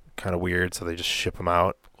like kind of weird, so they just ship them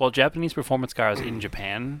out. Well, Japanese performance cars in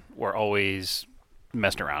Japan were always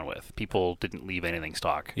messed around with. People didn't leave anything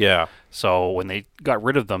stock. Yeah, So when they got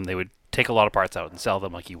rid of them, they would take a lot of parts out and sell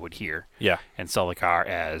them like you would here, yeah, and sell the car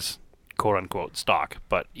as quote-unquote stock.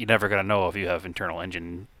 But you're never going to know if you have internal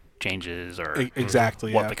engine changes or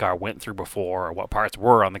Exactly. what Yeah. the car went through before or what parts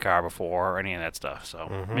were on the car before or any of that stuff. So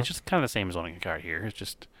I mean, it's just kind of the same as owning a car here. It's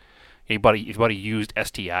just if anybody used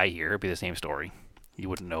STI here, it'd be the same story. You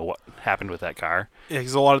wouldn't know what happened with that car. Yeah,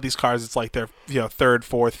 because a lot of these cars, it's like their third,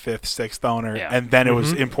 fourth, fifth, sixth owner, Yeah. and then it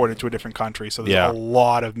was imported to a different country. So there's Yeah. a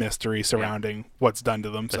lot of mystery surrounding what's done to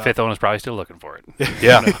them. The So. fifth owner's probably still looking for it.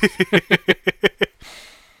 yeah.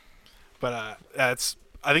 But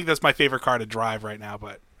I think that's my favorite car to drive right now.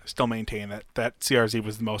 But I still maintain that CRZ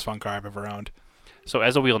was the most fun car I've ever owned. So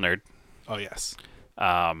as a wheel nerd, Oh yes.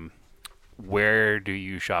 where do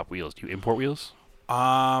you shop wheels? Do you import wheels?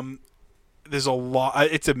 There's a lot.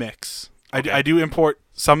 It's a mix. Okay. I do import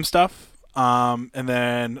some stuff, and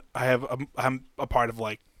then I'm a part of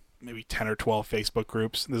like maybe 10 or 12 Facebook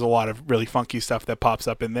groups. There's a lot of really funky stuff that pops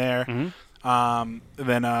up in there. Mhm.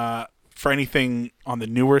 Then for anything on the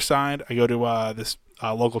newer side, I go to this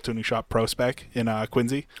local tuning shop, ProSpec in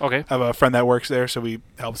Quincy. Okay. I have a friend that works there, so he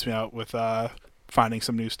helps me out with finding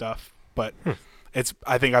some new stuff. But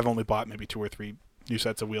I think I've only bought maybe 2 or 3 new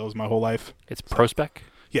sets of wheels my whole life. It's ProSpec?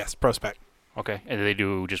 Yes, ProSpec. Okay. And do they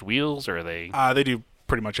do just wheels or are they... They do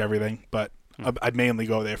pretty much everything, but I mainly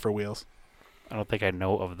go there for wheels. I don't think I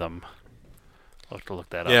know of them. I'll have to look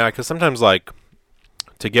that up. Yeah, because sometimes like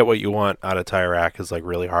to get what you want out of Tire Rack is like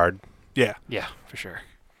really hard, Yeah. Yeah, for sure.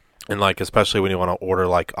 and like especially when you want to order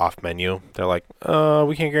like off menu, they're like,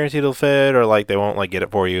 we can't guarantee it'll fit, or like they won't like get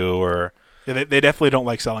it for you, or Yeah, they definitely don't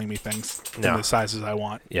like selling me things in No. the sizes I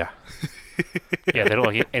want. yeah, Yeah, they don't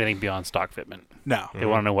like anything beyond stock fitment. No. They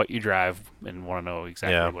want to know what you drive and want to know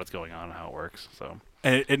exactly Yeah. what's going on and how it works. So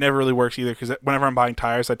And it never really works either, because whenever I'm buying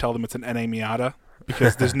tires, I tell them it's an NA Miata,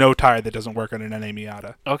 because there's no tire that doesn't work on an NA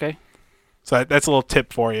Miata. okay, So that's a little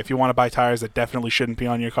tip for you. If you want to buy tires that definitely shouldn't be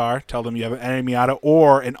on your car, tell them you have an NA Miata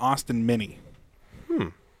or an Austin Mini.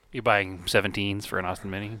 you're buying 17s for an Austin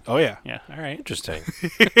Mini. Oh, yeah. Yeah, all right. interesting.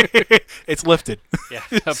 It's lifted. Yeah,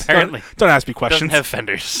 apparently Don't ask me doesn't questions. have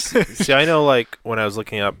fenders. See, I know like when I was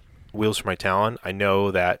looking up wheels for my Talon, I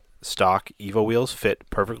know that stock Evo wheels fit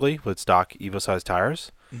perfectly with stock Evo size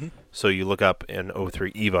tires. Mhm. So you look up an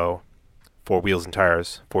 03 Evo for wheels and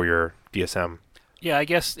tires for your DSM. Yeah, I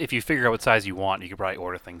guess if you figure out what size you want, you could probably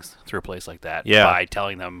order things through a place like that Yeah. by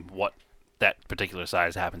telling them what that particular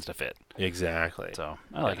size happens to fit. Exactly. So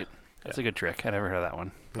I like it. That's a good trick. I never heard of that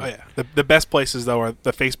one. Oh, yeah. The best places, though, are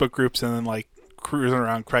the Facebook groups and then, like, cruising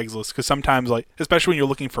around Craigslist. Because sometimes, like, especially when you're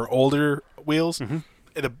looking for older wheels,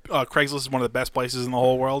 the Craigslist is one of the best places in the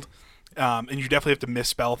whole world. And you definitely have to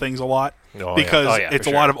misspell things a lot. Oh, because Oh, yeah, it's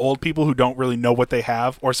for a lot sure. of old people who don't really know what they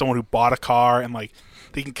have, or someone who bought a car and, like,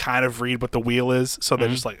 they can kind of read what the wheel is. So they're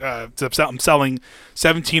just like, I'm selling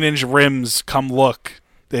 17-inch rims. Come look.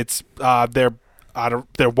 It's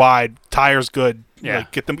they're wide. Tires good. Yeah.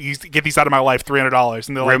 Like, get these out of my life. $300.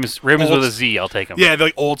 And they're Rims like, with old- a Z, I'll take them. yeah, they're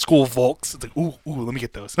like old school Volks. It's like, ooh, let me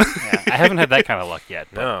get those. Yeah, I haven't had that kind of luck yet.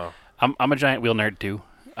 But No. I'm a giant wheel nerd too,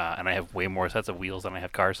 and I have way more sets of wheels than I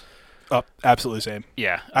have cars. Oh, absolutely same.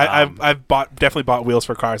 Yeah, I've definitely bought wheels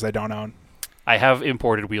for cars I don't own. I have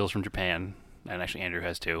imported wheels from Japan, and actually Andrew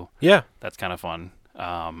has too. Yeah. That's kind of fun.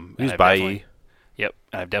 And Use I've Bai. definitely- Yep,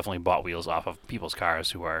 and I've definitely bought wheels off of people's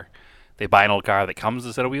cars who are. They buy an old car that comes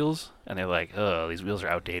with a set of wheels, and they're like, "Oh, these wheels are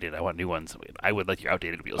outdated. I want new ones. I would like your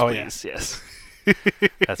outdated wheels, Oh, yeah. please." Yes,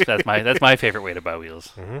 that's my favorite way to buy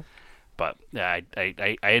wheels. Mhm. But yeah,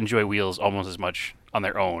 I enjoy wheels almost as much on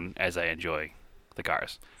their own as I enjoy the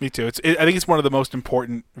cars. Me too. I think it's one of the most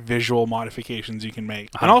important visual modifications you can make,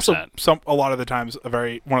 and also 100%. a lot of the times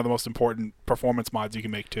one of the most important performance mods you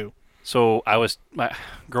can make too. So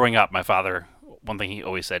growing up, my father, one thing he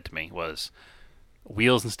always said to me was,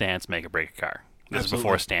 "Wheels and stance make or break a car." This is Absolutely.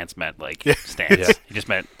 before stance meant like stance. Yeah. It just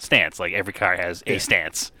meant stance. Like every car has a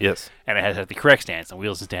stance, Yes. and it had to have the correct stance. And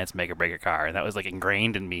wheels and stance make or break a car, and that was like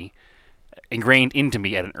ingrained into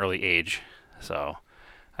me at an early age. So,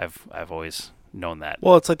 I've always known that.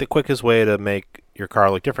 Well, it's like the quickest way to make your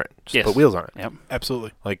car look different. Just Yes. put wheels on it. Yep.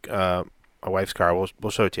 Absolutely. Like my wife's car,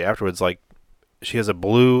 we'll show it to you afterwards. Like she has the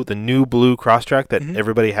new blue Crosstrack that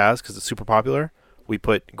everybody has because it's super popular. We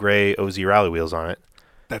put gray OZ Rally wheels on it.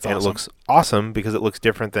 That's and awesome. it looks awesome because it looks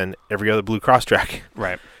different than every other blue Crosstrack.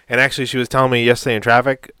 Right. And actually, she was telling me yesterday in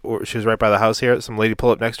traffic, or she was right by the house here. Some lady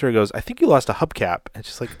pulled up next to her, goes, "I think you lost a hubcap." And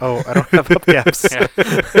she's like, "Oh, I don't have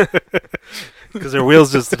hubcaps." Because their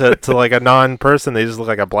wheels just to like a non-person, they just look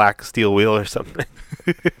like a black steel wheel or something.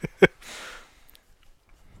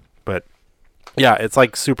 But yeah, it's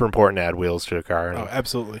like super important to add wheels to a car. Oh,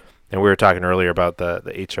 absolutely. And we were talking earlier about the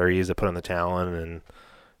HREs that put on the Talon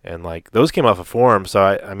and like those came off of forums. So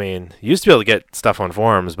I mean, you used to be able to get stuff on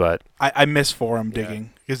forums, but I miss forum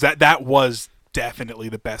digging because that was definitely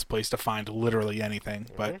the best place to find literally anything.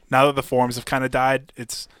 But now that the forums have kind of died,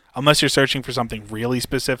 it's unless you're searching for something really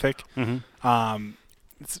specific,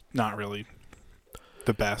 it's not really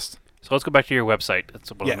the best. So let's go back to your website.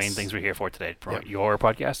 That's one of the main Yes. things we're here for today. For Yep. your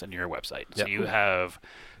podcast and your website. So Yep. you have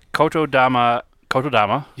Kotodama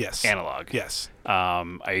Yes. Analog. Yes. Are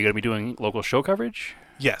you going to be doing local show coverage?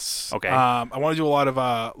 Yes. Okay. I want to do a lot of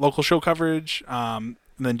local show coverage, and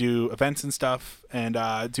then do events and stuff, and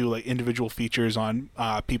do like individual features on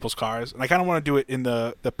people's cars. And I kind of want to do it in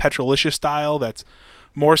the Petrolicious style. That's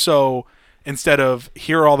more so instead of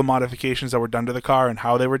here are all the modifications that were done to the car and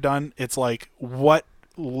how they were done. It's like what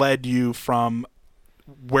led you from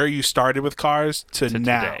where you started with cars to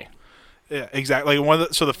now. Today. Yeah, exactly.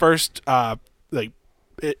 Like so the first like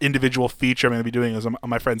individual feature I'm going to be doing is on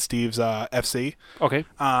my friend Steve's FC. Okay.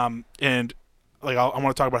 And like I want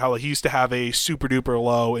to talk about how like, he used to have a super duper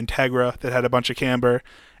low Integra that had a bunch of camber,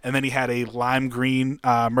 and then he had a lime green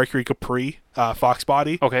Mercury Capri Fox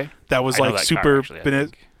body Okay. that was I know like that super. car, actually, I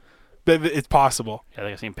think. It's possible. Yeah, I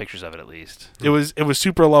think I've seen pictures of it at least. It was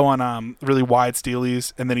super low on really wide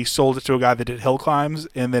steelies, and then he sold it to a guy that did hill climbs,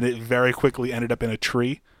 and then it very quickly ended up in a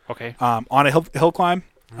tree Okay. on a hill climb.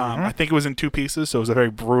 I think it was in two pieces, so it was a very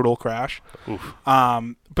brutal crash. Oof.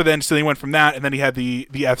 But then so he went from that, and then he had the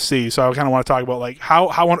FC. So I kind of want to talk about like how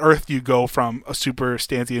on earth do you go from a super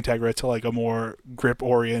stancy Integra to like a more grip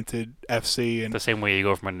oriented FC and The same way you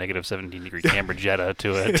go from a negative 17-degree camber Jetta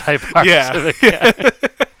to a Type R yeah. Civic.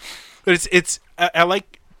 But I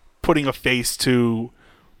like putting a face to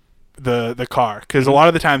the car because a lot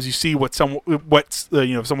of the times you see what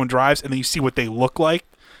someone drives, and then you see what they look like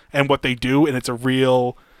and what they do, and it's a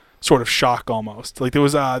real sort of shock almost. Like there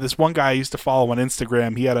was this one guy I used to follow on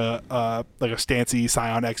Instagram. He had a Stancy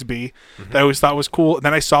Scion XB that I always thought was cool. And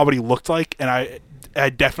then I saw what he looked like, and I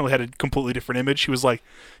definitely had a completely different image. He was like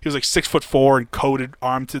 6'4" and coated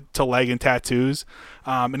arm to leg and tattoos,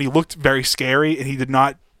 and he looked very scary. And he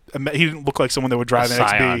didn't look like someone that would drive an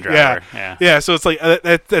Scion XB. driver. Yeah, Yeah. yeah. So it's like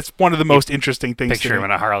that's one of the most interesting things. Picture to him me.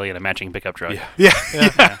 in a Harley and a matching pickup truck. Yeah.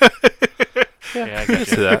 Yeah, I got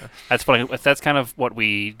to you. that. That's funny. That's kind of what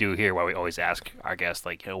we do here, where we always ask our guests,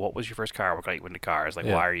 like, what was your first car? What got you into cars? Like,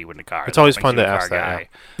 Yeah. why are you into cars? It's always What fun makes to you a ask car that, guy?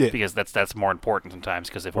 yeah. Because that's more important sometimes.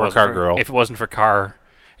 Because if Or a car girl. if it wasn't for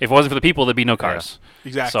the people, there'd be no cars.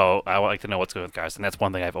 Exactly. So I would like to know what's good with cars, and that's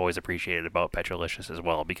one thing I've always appreciated about Petrolicious as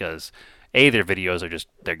well, because their videos are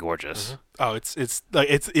they're gorgeous. Oh, it's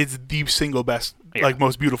the single best, Yeah. like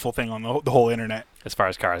most beautiful thing on the whole internet. As far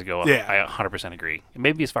as cars go, Yeah. I 100% agree.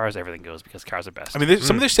 Maybe as far as everything goes, because cars are best. I mean,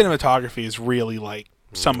 some of their cinematography is really like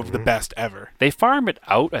some of the best ever. They farm it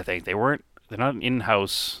out. I think they're not an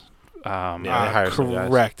in-house. Yeah, they hire some guys.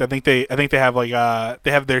 Correct. I think they have like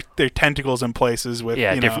they have their tentacles in places with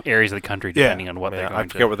Different areas of the country Yeah. depending on what they're Yeah, going I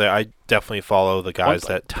forget what they. I definitely follow the guys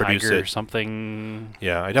that produce Tiger it. something.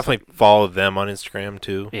 Yeah, I definitely follow them on Instagram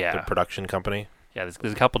too. Yeah. The production company. Yeah,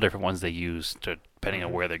 there's a couple different ones they use depending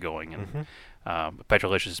on where they're going. And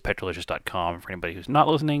Petrolicious is petrolicious.com for anybody who's not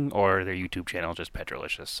listening, or their YouTube channel is just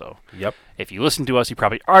Petrolicious. So Yep. if you listen to us, you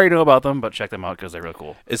probably already know about them, but check them out because they're real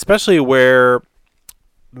cool. Especially where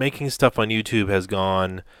making stuff on YouTube has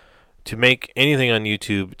gone. To make anything on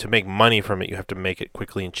YouTube, to make money from it, you have to make it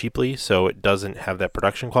quickly and cheaply, so it doesn't have that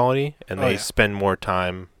production quality, and Oh, they yeah. spend more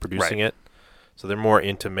time producing it. So they're more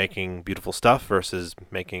into making beautiful stuff versus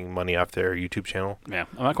making money off their YouTube channel. Yeah,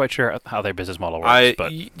 I'm not quite sure how their business model works,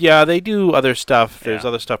 but Yeah, they do other stuff. There's Yeah.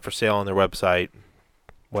 other stuff for sale on their website.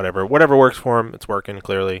 Whatever works for them, it's working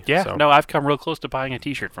clearly. yeah, so. no, I've come real close to buying a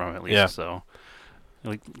T-shirt from them at least. Yeah. So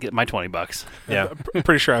get my $20. Yeah. I'm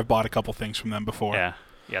pretty sure I've bought a couple things from them before.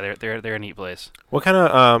 Yeah, they're a neat place. What kind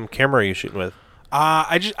of camera are you shooting with?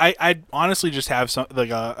 I honestly just have some like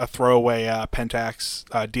a throwaway Pentax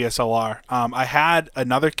DSLR. I had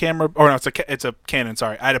another camera, or no, it's a Canon.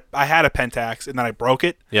 Sorry, I had a Pentax and then I broke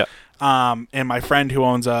it. Yeah. And my friend who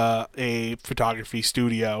owns a photography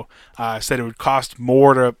studio said it would cost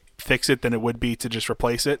more to fix it than it would be to just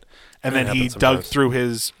replace it. And then he dug through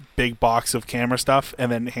his big box of camera stuff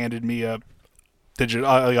and then handed me a digital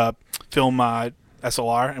a film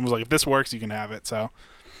SLR and was like, "If this works, you can have it." So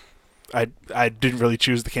I didn't really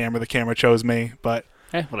choose the camera chose me, but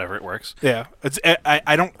Whatever, it works. yeah,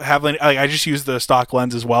 I don't have any, I just use the stock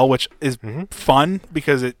lens as well, which is fun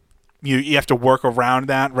because you have to work around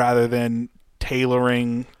that rather than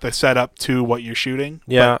tailoring the setup to what you're shooting.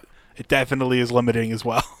 Yeah. But it definitely is limiting as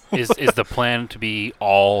well. Is the plan to be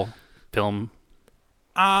all film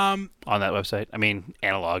on that website? I mean,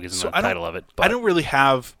 analog isn't the title of it. But I don't really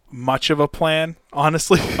have much of a plan,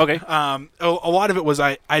 honestly. Okay. A lot of it was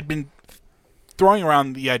I'd been throwing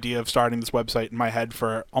around the idea of starting this website in my head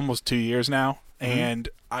for almost 2 years now, and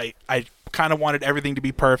I kind of wanted everything to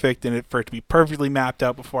be perfect and for it to be perfectly mapped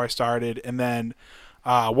out before I started. And then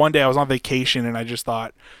one day I was on vacation and I just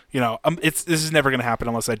thought, this is never going to happen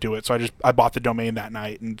unless I do it. So I bought the domain that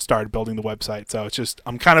night and started building the website. So it's just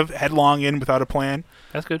I'm kind of headlong in without a plan.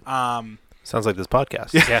 That's good. Sounds like this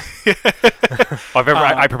podcast. Yeah.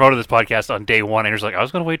 I promoted this podcast on day one, and it was like, I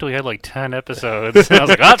was going to wait till we had like 10 episodes. And I was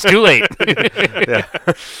like, oh, it's too late. Yeah.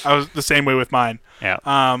 I was the same way with mine. Yeah.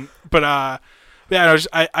 I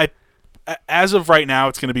as of right now,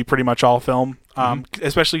 it's going to be pretty much all film,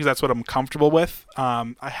 especially because that's what I'm comfortable with.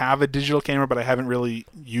 I have a digital camera, but I haven't really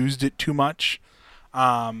used it too much.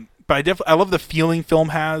 But I love the feeling film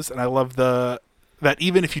has, and I love that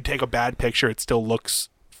even if you take a bad picture, it still looks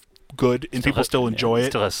good and people still enjoy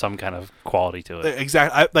it. Still has some kind of quality to it.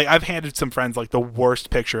 Exactly. I've handed some friends like the worst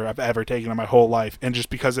picture I've ever taken in my whole life, and just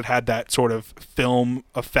because it had that sort of film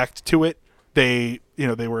effect to it, they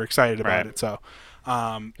were excited about it. So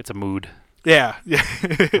it's a mood. Yeah.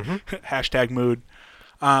 Hashtag mood.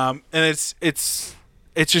 And it's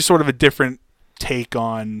just sort of a different take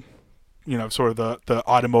on sort of the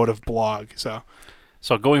automotive blog.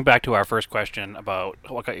 So going back to our first question about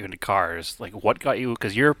what got you into cars, like what got you,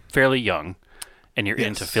 because you're fairly young and you're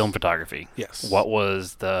into film photography. Yes. What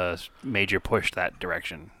was the major push that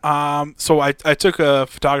direction? So I took a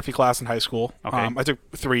photography class in high school. Okay. I took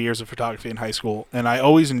 3 years of photography in high school, and I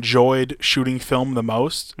always enjoyed shooting film the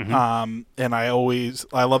most. And I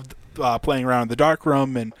loved playing around in the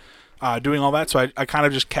darkroom and doing all that. So I kind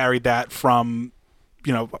of just carried that from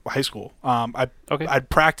high school. I'd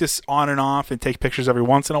practice on and off and take pictures every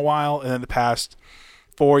once in a while, and then the past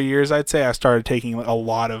 4 years, I'd say, I started taking a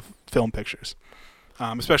lot of film pictures.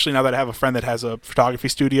 Especially now that I have a friend that has a photography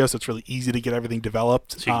studio, so it's really easy to get everything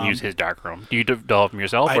developed. So you can use his darkroom. Do you develop them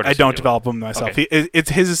yourself? I don't develop them myself. Okay. It's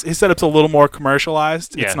his setup's a little more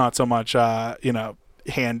commercialized. Yeah. It's not so much hand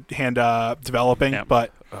developing. Yeah.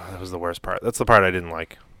 But that was the worst part. That's the part I didn't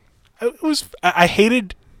like. I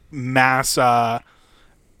hated mass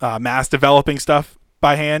developing stuff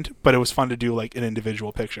by hand, but it was fun to do like an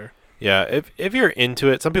individual picture. Yeah, if you're into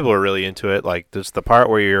it, some people are really into it. Like there's the part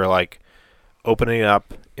where you're like opening it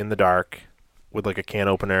up in the dark with like a can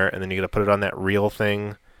opener, and then you got to put it on that reel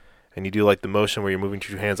thing, and you do like the motion where you're moving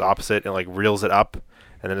your hands opposite and like reels it up,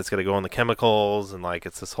 and then it's got to go on the chemicals, and like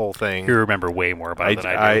it's this whole thing. You remember way more about it than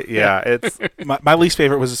I do. Yeah, it's my least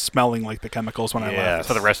favorite was smelling like the chemicals when I left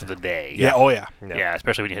for the rest of the day. Yeah. Oh yeah. Yeah,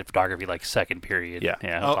 especially when you hit photography like second period. Yeah.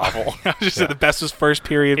 It's awful. I just said the best was first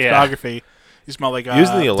period photography. You smell like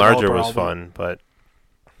using the enlarger was fun, but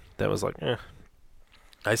that was like,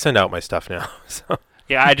 I send out my stuff now. So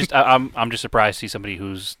yeah, I'm just surprised to see somebody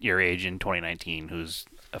who's your age in 2019 who's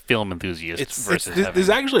a film enthusiast there's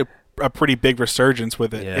actually a pretty big resurgence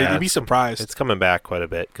with it. Yeah, you'd be surprised. It's coming back quite a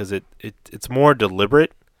bit because it's more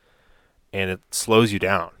deliberate and it slows you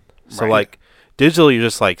down. So like digital, you're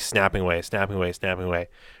just like snapping away,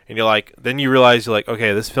 and you're like, then you realize you're like,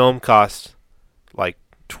 okay, this film costs like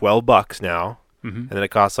 $12 now. And then it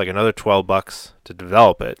costs like another $12 to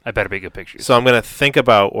develop it. I better be good pictures. So I'm going to think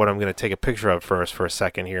about what I'm going to take a picture of first for a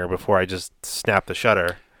second here before I just snap the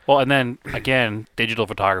shutter. Well, and then again, digital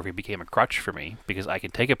photography became a crutch for me because I can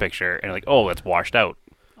take a picture and like, oh, it's washed out.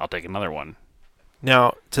 I'll take another one.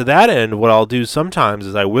 Now, to that end, what I'll do sometimes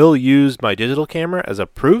is I will use my digital camera as a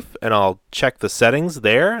proof, and I'll check the settings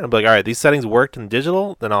there. And I'll be like, all right, these settings worked in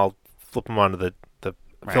digital, then I'll flip them onto the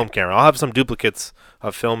film camera. I'll have some duplicates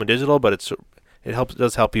of film and digital, but it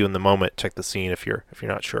does help you in the moment check the scene if you're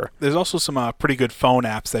not sure. There's also some pretty good phone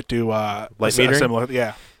apps that do light metering?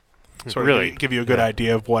 Similar, sort of give you a good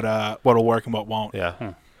idea of what'll work and what won't.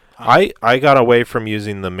 Yeah. I got away from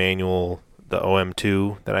using the the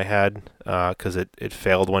OM2 that I had because it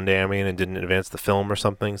failed one day on me and it didn't advance the film or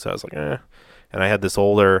something. So I was like, eh. And I had this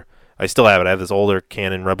older, I still have it. I have this older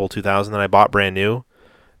Canon Rebel 2000 that I bought brand new,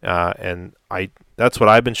 and that's what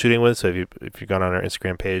I've been shooting with. So if you've gone on our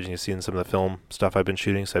Instagram page and you've seen some of the film stuff I've been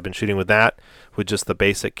shooting, so I've been shooting with that, with just the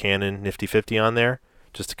basic Canon Nifty 50 on there,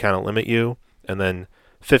 just to kind of limit you, and then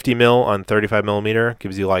 50 mil on 35 millimeter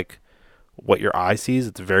gives you like what your eye sees.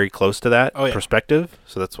 It's very close to that perspective.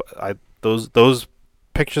 So that's what those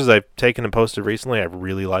pictures I've taken and posted recently I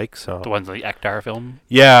really like. So The ones like Ektar film?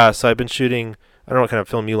 Yeah, so I've been shooting, I don't know what kind of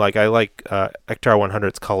film you like. I like Ektar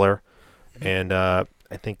 100's color, and I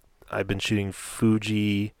think I've been shooting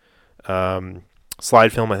Fuji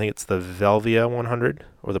slide film. I think it's the Velvia 100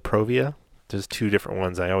 or the Provia. There's two different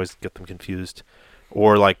ones. I always get them confused.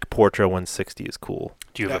 Or like Portra 160 is cool.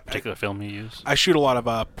 Do you have a particular film you use? I shoot a lot of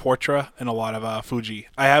Portra and a lot of Fuji.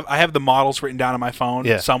 I have the models written down on my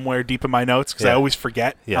phone somewhere deep in my notes because I always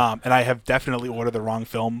forget. Yeah. And I have definitely ordered the wrong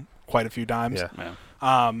film quite a few times.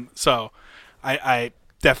 Yeah. So I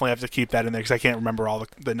definitely have to keep that in there because I can't remember all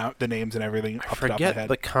the names and everything off the top of my head.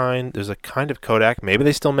 The kind. There's a kind of Kodak. Maybe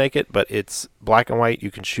they still make it, but it's black and white. You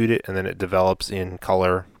can shoot it, and then it develops in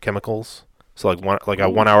color chemicals. So like a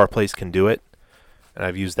 1 hour place can do it, and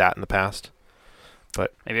I've used that in the past.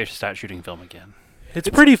 But maybe I should start shooting film again. It's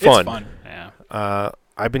pretty fun. It's fun. Yeah.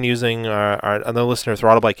 I've been using our another listener,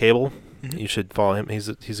 Throttle by Cable. Mm-hmm. You should follow him. He's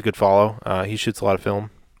a good follow. He shoots a lot of film.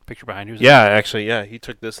 Picture behind you? Yeah, actually, yeah. He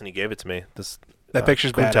took this and he gave it to me. That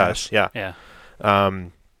picture's badass. Yeah. Yeah.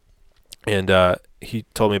 And he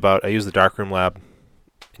told me about. I use the Darkroom Lab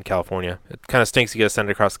in California. It kind of stinks. You get to send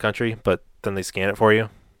it across the country, but then they scan it for you,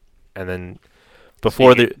 and then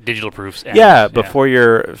before the digital proofs. Before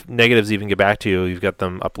your negatives even get back to you, you've got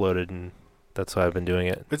them uploaded, and that's why I've been doing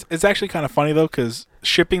it. It's actually kind of funny though, because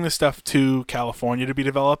shipping the stuff to California to be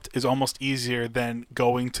developed is almost easier than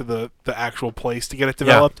going to the actual place to get it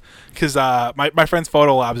developed. Because my friend's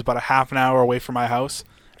photo lab is about a half an hour away from my house,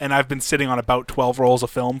 and I've been sitting on about 12 rolls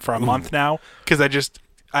of film for a month now because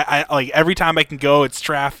I like every time I can go, it's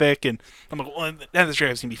traffic, and I'm like, well, then the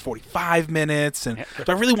traffic's gonna be 45 minutes, and do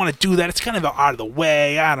I really want to do that? It's kind of out of the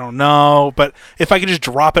way. I don't know, but if I could just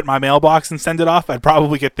drop it in my mailbox and send it off, I'd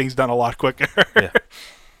probably get things done a lot quicker. It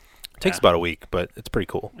takes about a week, but it's pretty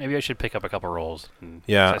cool. Maybe I should pick up a couple rolls.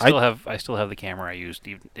 Yeah, I still have the camera I used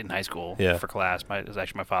in high school for class. It was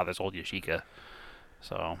actually my father's old Yashica,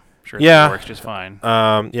 so I'm sure it works just fine.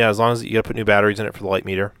 As long as you gotta put new batteries in it for the light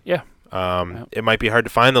meter. Yeah. It might be hard to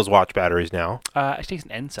find those watch batteries now. Actually, it's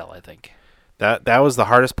an N cell, I think. That was the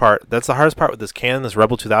hardest part. That's the hardest part with this Canon, this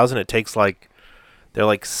Rebel 2000. It takes they're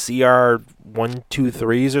like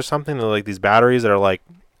CR123s or something. They're like these batteries that are like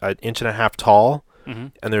an inch and a half tall. Mm-hmm.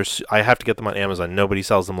 And I have to get them on Amazon. Nobody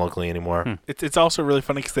sells them locally anymore. It's also really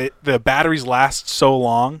funny because the batteries last so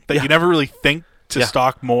long that you never really think to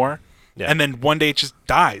stock more. Yeah. And then one day it just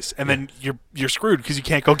dies, and then you're screwed because you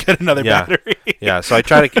can't go get another battery. So I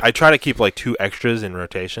try to keep like 2 extras in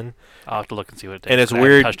rotation. I'll have to look and see what it takes. And it's weird. I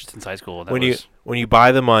haven't touched it since high school. When you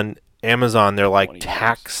buy them on Amazon, they're like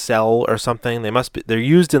Taxel or something. They're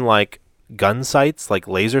used in like gun sights, like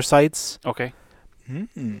laser sights. Okay.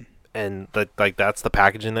 Mm-hmm. And that's the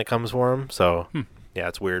packaging that comes for them. So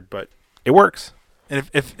it's weird, but it works. And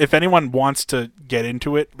if anyone wants to get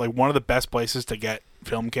into it, like one of the best places to get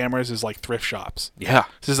film cameras is like thrift shops. Yeah.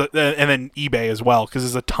 And then eBay as well, because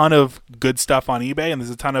there's a ton of good stuff on eBay, and there's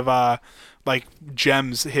a ton of like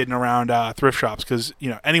gems hidden around thrift shops, because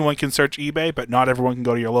anyone can search eBay, but not everyone can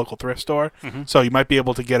go to your local thrift store. Mm-hmm. So you might be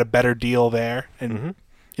able to get a better deal there and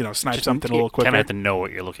snipe something a little quicker. Kind of have to know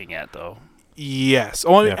what you're looking at, though. Yes.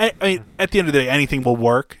 Well, I mean, at the end of the day, anything will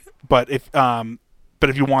work, but if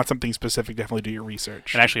you want something specific, definitely do your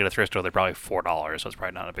research. And actually, at a thrift store, they're probably $4, so it's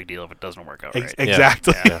probably not a big deal if it doesn't work out right.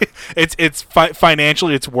 Exactly. Yeah. It's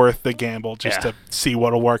financially, it's worth the gamble just to see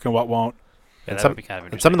what'll work and what won't. And that would be kind of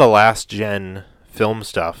interesting. And some of the last gen film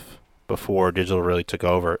stuff before digital really took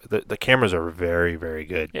over, the cameras are very, very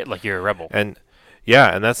good. Yeah, like your Rebel. And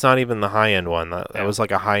that's not even the high end one. That was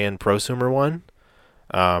like a high end prosumer one.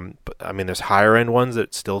 But I mean, there's higher end ones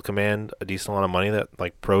that still command a decent amount of money that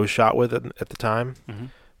like pros shot with at the time. Mm-hmm.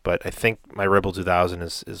 But I think my Rebel 2000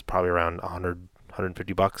 is probably around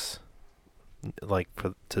 $150, like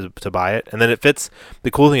to buy it. And then it fits.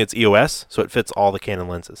 The cool thing, it's EOS, so it fits all the Canon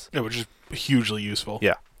lenses. Yeah, which is hugely useful.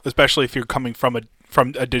 Yeah, especially if you're coming from a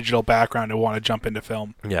digital background and want to jump into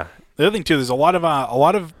film. Yeah. The other thing too, there's a lot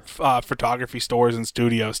of photography stores and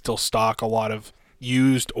studios still stock a lot of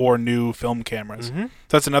used or new film cameras. Mhm. So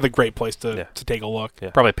that's another great place to Yeah. take a look.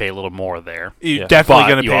 Yeah. Probably pay a little more there. You're Yeah. definitely But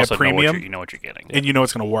going to you pay a also premium, you know what you're getting. and you know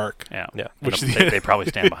it's going to work. Yeah. Yeah. And Which they probably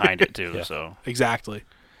stand behind it too. Yeah. So, Exactly.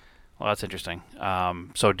 well, that's interesting.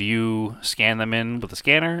 So do you scan them in with a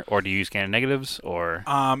scanner, or do you scan negatives, or?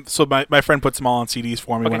 So my friend puts them all on CDs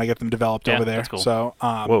for me Okay. when I get them developed Yeah, over there. that's cool. So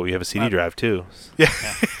Whoa, you have a CD drive too. yeah.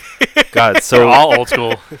 God, They're so all old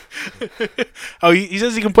school. Oh, he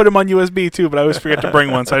says he can put them on USB too, but I always forget to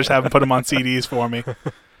bring one, so I just have him put them on CDs for me.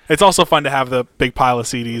 It's also fun to have the big pile of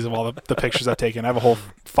CDs of all the pictures I've taken. I have a whole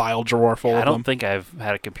file drawer full I of don't them. think I've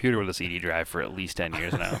had a computer with a CD drive for at least 10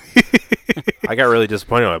 years now. I got really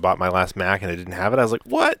disappointed when I bought my last Mac and I didn't have it. I was like,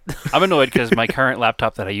 what? I'm annoyed because my current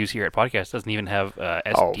laptop that I use here at Podcast doesn't even have a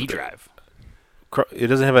Oh, SD drive. It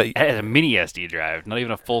doesn't have a. It has a mini SD drive, not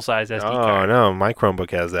even a full-size SD Oh card. no, my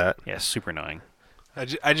Chromebook has that. Yeah, super annoying.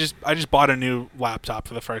 I just bought a new laptop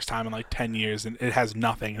for the first time in like 10 years, and it has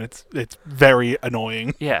nothing, and it's very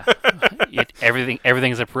annoying. Yeah,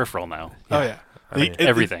 everything's a peripheral now. Oh yeah. I mean,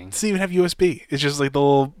 everything. It doesn't even have USB. It's just like the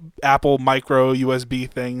little Apple micro USB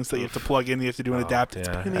things that you have to plug in. You have to do an adapter. It's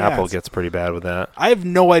a Yeah, pain in the Apple ass. gets pretty bad with that. I have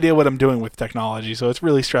no idea what I'm doing with technology, so it's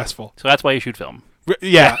really stressful. So that's why you shoot film.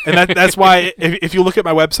 Yeah, and that's why if you look at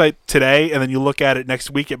my website today and then you look at it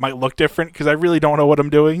next week, it might look different because I really don't know what I'm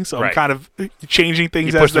doing. So I'm Right. kind of changing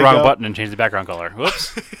things You as push the they wrong go. button and change the background color.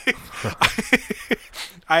 Whoops.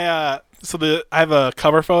 I have a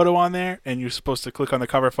cover photo on there, and you're supposed to click on the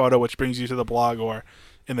cover photo, which brings you to the blog or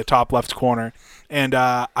in the top left corner. And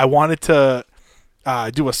I wanted to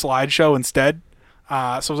do a slideshow instead. So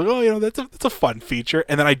I was like, oh, that's a fun feature.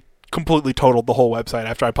 And then I completely totaled the whole website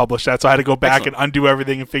after I published that. So I had to go back Excellent. and undo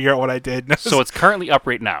everything and figure out what I did. So it's currently up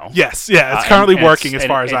right now. yes, yeah, it's And- currently and working it's- as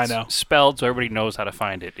far as and I it's know. spelled so everybody knows how to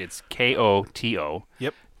find it. It's KOTO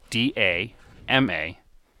Yep. DAMA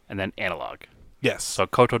and then analog. Yes. So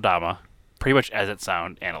Kotodama, pretty much as it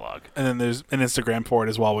sound, analog. And then there's an Instagram for it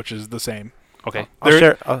as well, which is the same. Okay. I'll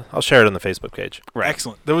share it on the Facebook page. Right.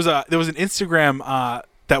 Excellent. There was an Instagram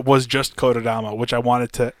that was just Kotodama, which I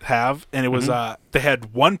wanted to have, and it was they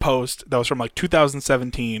had one post that was from like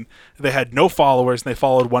 2017. They had no followers, and they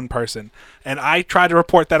followed one person. And I tried to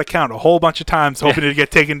report that account a whole bunch of times, hoping it'd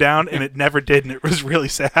get taken down, and it never did, and it was really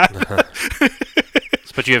sad.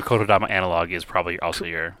 But you have Kotodama analog is probably also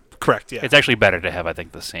your. Correct. Yeah. It's actually better to have, I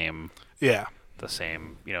think, the same, yeah.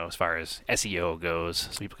 as far as SEO goes,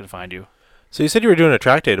 so people can find you. So you said you were doing a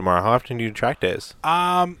track day tomorrow. How often do you do track days?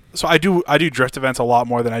 So I do drift events a lot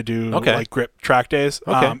more than I do Okay. like grip track days.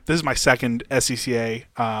 Okay. This is my second SCCA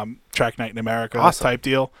track night in America Awesome. type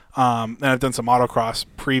deal. And I've done some autocross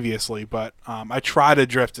previously, but I try to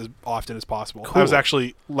drift as often as possible. I was Cool.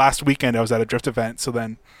 actually last weekend I was at a drift event, so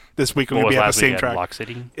then this week I'm What going to was be at the last same weekend? track. Lock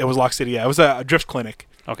City? It was Lock City. Yeah, it was a drift clinic,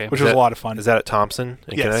 Okay. which Is was a that- lot of fun. Is that at Thompson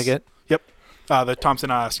in Yes. Connecticut? Yep. The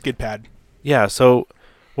Thompson skid pad. Yeah. So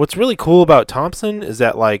what's really cool about Thompson is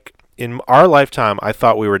that like in our lifetime, I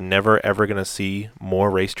thought we were never ever going to see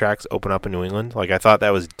more racetracks open up in New England. Like I thought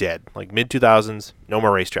that was dead. Like mid 2000s, no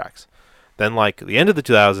more racetracks. Then like the end of the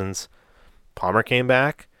 2000s, Palmer came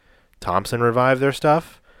back, Thompson revived their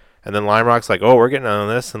stuff, and then Lime Rock's like, oh, we're getting on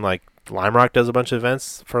this, and like Lime Rock does a bunch of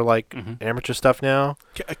events for like amateur stuff now.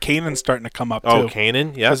 Canaan's starting to come up Oh, too.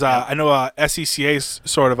 Canaan, yeah. Because I know SCCA's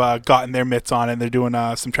sort of gotten their mitts on it, and they're doing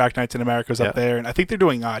some track nights in Americas up Yeah. there, and I think they're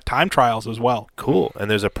doing time trials as well. Cool. And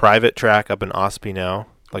there's a private track up in Ospey now,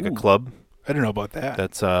 like a Ooh. club. I don't know about that.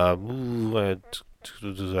 That's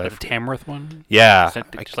The Tamworth one? yeah, Is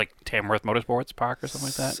that just like Tamworth Motorsports Park or something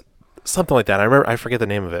like that? something like that. I forget the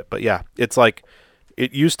name of it, but yeah, it's like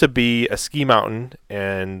it used to be a ski mountain,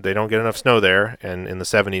 and they don't get enough snow there. And in the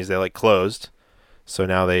 70s, they like closed, so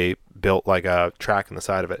now they built like a track on the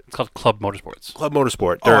side of it. It's called Club Motorsports. Club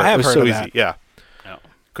Motorsport. Oh, I have it was heard so of easy. that. Yeah, No.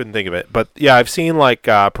 couldn't think of it, but yeah, I've seen like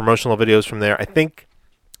promotional videos from there. I think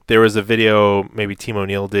there was a video maybe Team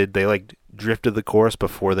O'Neill did. They like drifted the course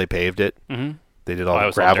before they paved it. Mm-hmm. They did all it the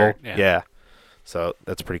was all gravel. dirt, yeah. So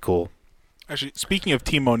that's pretty cool. Actually, speaking of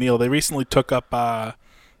Team O'Neill, they recently took up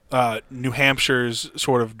New Hampshire's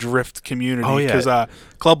sort of drift community. Oh, yeah. Because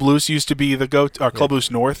Club Loose used to be the go-to, or Club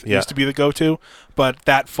Loose North Yeah. used to be the go-to, but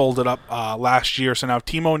that folded up last year. So now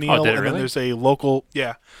Team O'Neill, did it and then really? there's a local,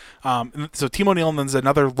 so Team O'Neill, and then there's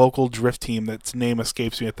another local drift team that's name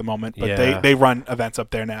escapes me at the moment, but Yeah. they run events up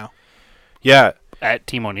there now. Yeah. At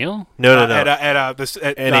Team O'Neill? No. At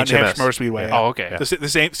New Hampshire Motor Speedway. Oh, okay. Yeah.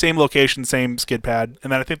 The same location, same skid pad,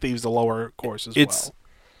 and then I think they use the lower course as It's- well.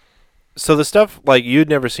 So the stuff like you'd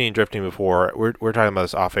never seen drifting before. We're talking about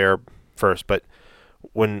this off air first, but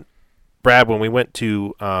when we went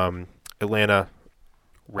to Atlanta,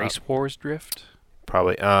 Race Wars Drift?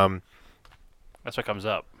 probably That's what comes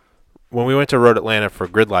up. when we went to Road Atlanta for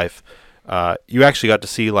Grid Life, you actually got to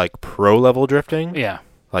see like pro level drifting. Yeah.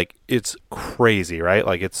 Like it's crazy, right?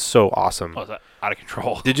 Like it's so awesome. Oh, is that out of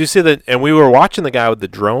control? Did you see that? And we were watching the guy with the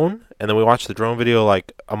drone, and then we watched the drone video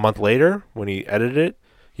like a month later when he edited it.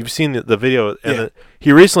 You've seen the video, and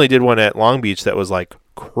he recently did one at Long Beach that was like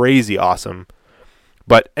crazy awesome.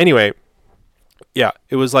 But anyway, yeah,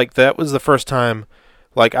 it was like that was the first time.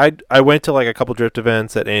 Like I went to like a couple drift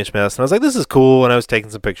events at NHMS, and I was like, this is cool, and I was taking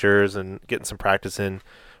some pictures and getting some practice in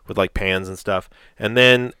with like pans and stuff. And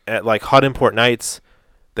then at like Hut Import Nights,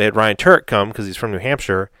 they had Ryan Turek come because he's from New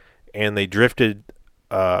Hampshire, and they drifted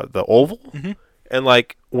the oval. Mhm. And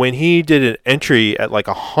like when he did an entry at like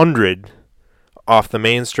 100 off the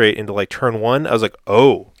main straight into like turn 1, I was like,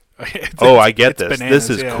 I get this. Bananas,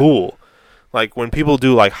 this is yeah. cool. Like when people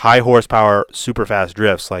do like high horsepower, super fast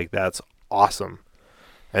drifts, like that's awesome.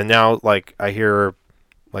 And now like I hear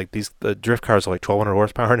like the drift cars are like 1,200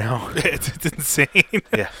 horsepower now. It's insane.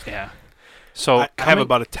 Yeah. So I have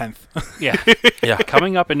about a tenth. yeah. Yeah.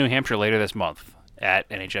 Coming up in New Hampshire later this month at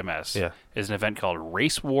NHMS Yeah. is an event called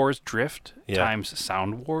Race Wars Drift Yeah. times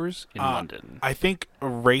Sound Wars in London. I think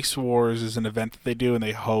Race Wars is an event that they do, and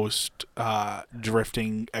they host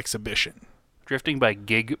drifting exhibition. Drifting by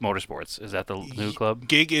Gig Motorsports. Is that the new club?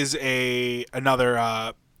 Gig is another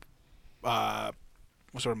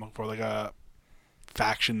what's what I'm looking for, like a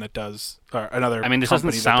faction that does, or another. I mean, this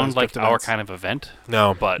company doesn't that sound does like drift our events. kind of event,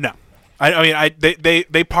 No. but No. I mean,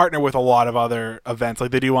 they partner with a lot of other events.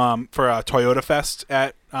 Like they do for Toyota Fest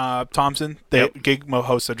at Thompson. Gig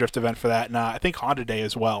hosts a drift event for that, and I think Honda Day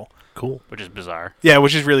as well. Cool. which is bizarre. Yeah,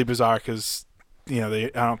 which is really bizarre because I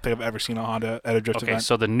don't think I've ever seen a Honda at a drift Okay, event.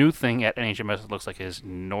 so the new thing at NHMS it looks like is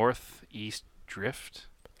Northeast Drift.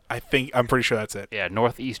 I'm pretty sure that's it. Yeah,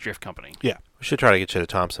 Northeast Drift Company. We should try to get you to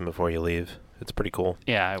Thompson before you leave. It's pretty cool.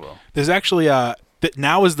 Yeah, I will. There's actually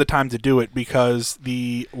now is the time to do it because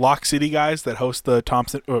the Lock City guys that host the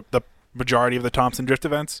Thompson, or the majority of the Thompson drift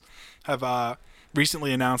events, have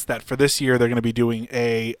recently announced that for this year they're going to be doing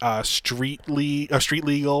a street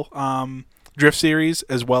legal drift series,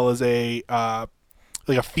 as well as a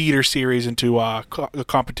like a feeder series into the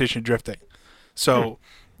competition drifting. So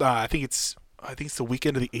I think it's the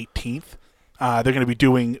weekend of the 18th. They're going to be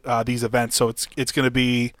doing these events. So it's going to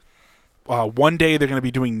be one day they're going to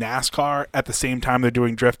be doing NASCAR at the same time they're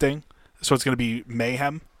doing drifting. So it's going to be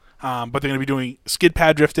mayhem. But they're going to be doing skid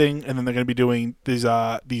pad drifting, and then they're going to be doing these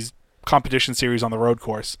competition series on the road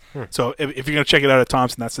course. So if you're going to check it out at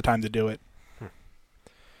Thompson, that's the time to do it.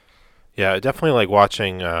 Yeah, definitely like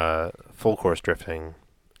watching full course drifting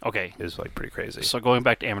Okay, is like pretty crazy. so going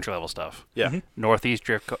back to amateur level stuff. Yeah. Mhm. Northeast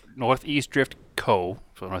Drift Co.,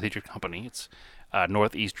 so Northeast Drift Company. It's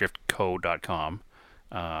northeastdriftco.com.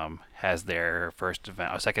 Has their first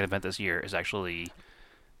event, second event this year is actually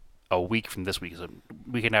a week from this week, so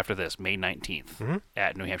weekend after this, May 19th, Mhm.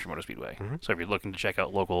 at New Hampshire Motor Speedway. Mhm. So if you're looking to check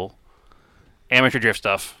out local amateur drift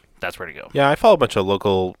stuff, that's where to go. Yeah, I follow a bunch of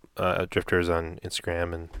local drifters on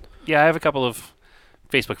Instagram, and Yeah, I have a couple of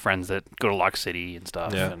Facebook friends that go to Lock City and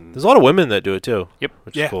stuff. And there's a lot of women that do it too. Yep.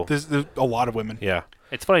 Which Yeah, is cool. there's a lot of women. Yeah.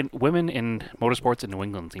 it's funny, women in motorsports in New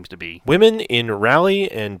England seems to be. Women in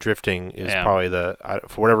rally and drifting is Yeah. probably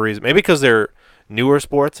for whatever reason, maybe because they're newer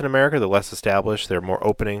sports in America, they're less established, they're more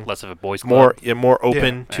opening, Less of a boys' club. more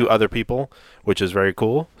open Yeah. to other people, which is very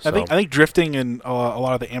cool. So, I think drifting and a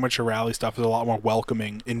lot of the amateur rally stuff is a lot more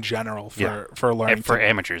welcoming in general for learning. And for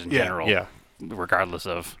amateurs in Yeah. general, yeah, regardless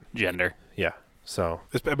of gender. yeah. So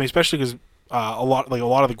I mean, especially because a lot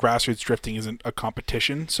of the grassroots drifting isn't a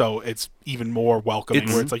competition, so it's even more welcoming.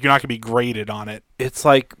 It's- where it's like you're not going to be graded on it. it's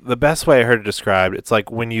like the best way I heard it described. It's like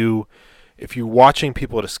if you're watching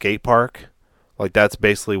people at a skate park, like that's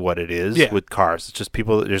basically what it is with cars. It's just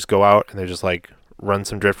people that just go out and they're just like run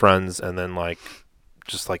some drift runs and then like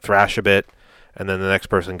just like thrash a bit, and then the next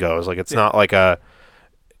person goes. Like it's not like a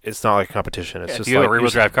competition. It's If just you have like a rear-wheel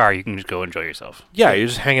drive car, you can just go enjoy yourself. yeah, you're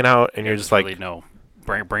just hanging out and you're just like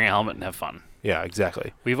really bring a helmet and have fun. yeah,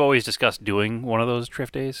 exactly. We've always discussed doing one of those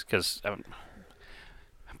drift days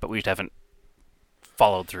but we just haven't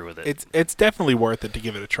followed through with it. It's definitely worth it to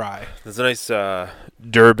give it a try. There's a nice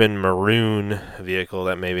Durbin maroon vehicle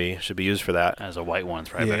that maybe should be used for that. As a white one, it's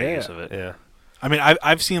probably better Yeah. use of it. Yeah. I mean,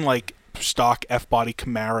 I've seen like stock F-body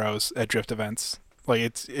Camaros at drift events.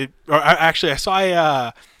 Like I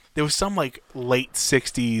saw there was some like late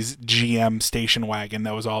 '60s GM station wagon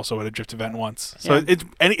that was also at a drift event once. So Yeah.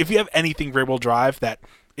 if you have anything rear-wheel drive that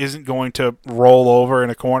isn't going to roll over in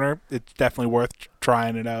a corner, it's definitely worth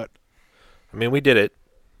trying it out. I mean, we did it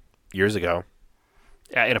years ago,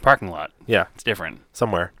 In a parking lot. Yeah, It's different.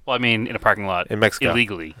 somewhere Well, I mean, in a parking lot. in Mexico.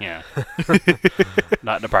 Illegally, yeah.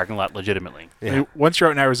 Not in a parking lot legitimately. I Yeah. mean, once you're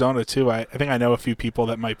out in Arizona too, I think I know a few people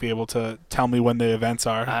that might be able to tell me when the events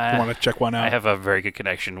are. If you want to check one out. I have a very good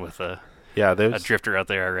connection with a There's drifter out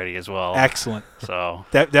there already as well. Excellent. So,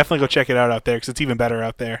 Definitely go check it out there because it's even better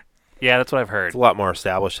out there. yeah, that's what I've heard. it's a lot more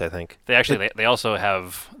established, I think. They actually they also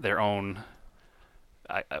have their own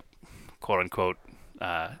quote unquote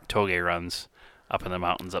toge runs up in the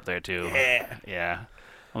mountains up there too. Yeah.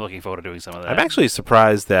 I'm looking forward to doing some of that. I'm actually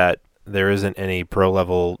surprised that there isn't any pro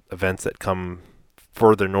level events that come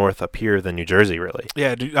further north up here than New Jersey, really.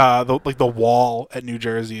 Yeah, the wall at New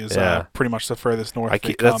Jersey is Yeah. pretty much the furthest north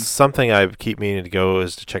they come. That's something I keep meaning to go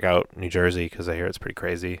is to check out New Jersey because I hear it's pretty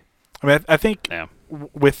crazy. I mean, I think Yeah.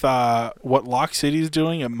 with what Lock City's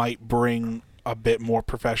doing, it might bring a bit more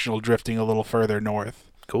professional drifting a little further north.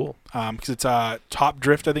 Cool. Because it's Top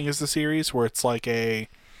Drift, I think, is the series where it's like a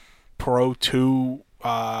Pro 2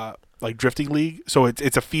 like drifting league. So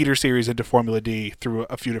it's a feeder series into Formula D through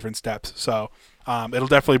a few different steps. So it'll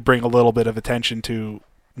definitely bring a little bit of attention to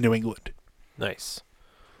New England. Nice.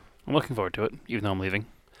 I'm looking forward to it, even though I'm leaving.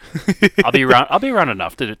 I'll be around. I'll be around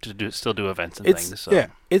enough to still do events and things. So. Yeah.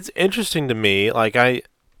 It's interesting to me. Like I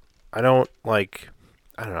don't like.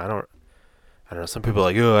 I don't know. Some people are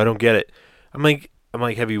like, oh, I don't get it. I'm like,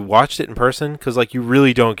 have you watched it in person? Because like you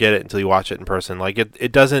really don't get it until you watch it in person. Like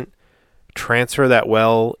it doesn't transfer that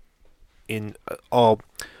well in all.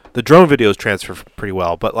 The drone videos transfer pretty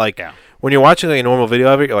well, but like when you're watching like a normal video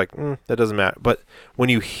of it, you're like, that doesn't matter. But when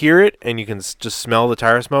you hear it and you can just smell the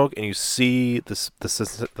tire smoke and you see the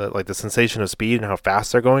sensation of speed and how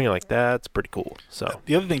fast they're going, you're like, that's pretty cool. So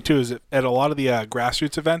The other thing too is that at a lot of the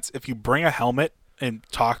grassroots events, if you bring a helmet and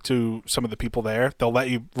talk to some of the people there, they'll let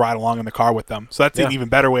you ride along in the car with them. So that's an even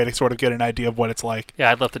better way to sort of get an idea of what it's like.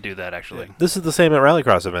 Yeah, I'd love to do that actually. this is the same at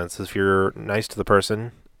rallycross events. If you're nice to the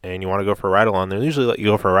person and you want to go for a ride along, they'll usually let you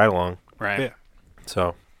go for a ride along. Right. Yeah.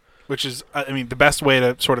 So Which is, I mean, the best way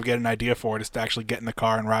to sort of get an idea for it is to actually get in the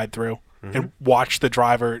car and ride through and watch the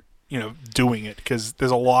driver, doing it. Because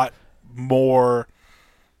there's a lot more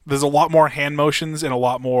hand motions and a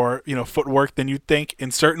lot more, footwork than you'd think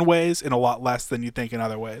in certain ways and a lot less than you think in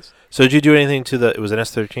other ways. So did you do anything to it was an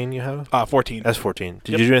S13 you have? 14. S14.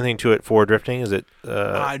 Did you do anything to it for drifting? Is it?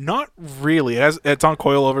 Not really. It's on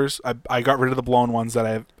coilovers. I got rid of the blown ones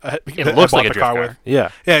that It looks like a the drift car car. with. Yeah.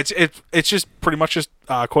 Yeah, it's just pretty much just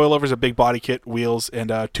coilovers, a big body kit, wheels, and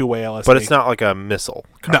a two-way LSD. But it's not like a missile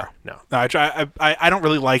car. No. No, I don't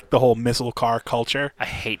really like the whole missile car culture. I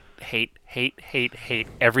hate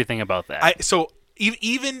everything about that. So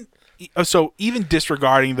even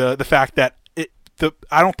disregarding the fact that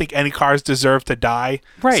I don't think any cars deserve to die.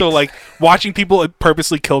 Right. So like watching people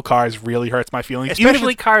purposely kill cars really hurts my feelings.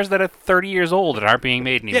 Especially cars that are 30 years old and aren't being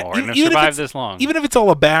made anymore and have survived this long. Even if it's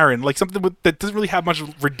all a Baron, like something that doesn't really have much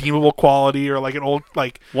redeemable quality, or like an old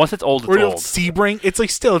Once it's old, it's or an old. old Sebring, it's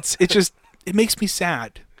like still it makes me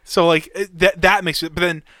sad. So like that makes it. But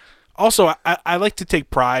then also I like to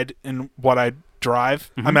take pride in what I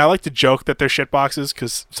drive. I mean, I like to joke that they're shit boxes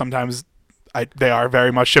because sometimes they are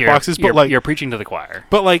very much shit boxes. But like you're preaching to the choir.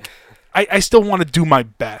 But like I still want to do my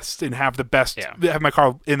best and have the best, have my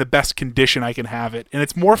car in the best condition I can have it. And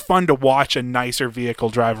it's more fun to watch a nicer vehicle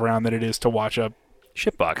drive around than it is to watch a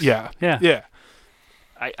shitbox. Yeah.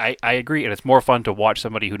 I agree, and it's more fun to watch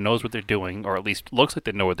somebody who knows what they're doing, or at least looks like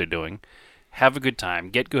they know what they're doing, have a good time,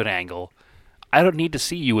 get good angle. I don't need to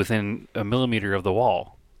see you within a millimeter of the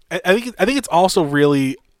wall. I think it's also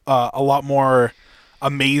really a lot more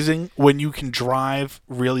amazing when you can drive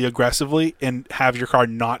really aggressively and have your car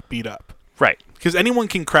not beat up. Right. Because anyone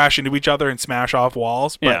can crash into each other and smash off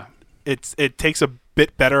walls, but it takes a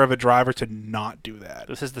bit better of a driver to not do that.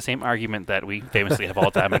 This is the same argument that we famously have all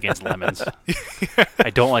the time against lemons. I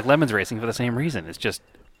don't like lemons racing for the same reason. It's just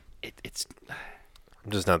it's I'm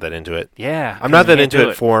just not that into it. Yeah. I'm not that into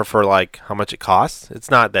it for like how much it costs. It's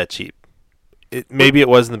not that cheap. Maybe it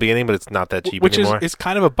was in the beginning, but it's not that cheap anymore. Which is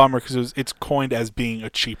kind of a bummer because it's coined as being a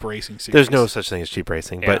cheap racing series. There's no such thing as cheap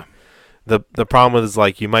racing, but the problem is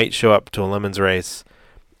like you might show up to a Lemons race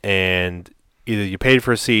and either you paid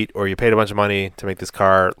for a seat or you paid a bunch of money to make this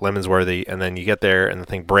car Lemons worthy, and then you get there and the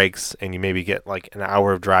thing breaks and you maybe get like an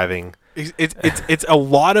hour of driving. It's a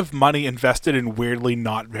lot of money invested in weirdly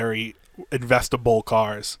not very investable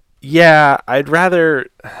cars. Yeah, I'd rather,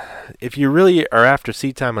 if you really are after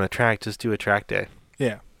seat time on a track, just do a track day.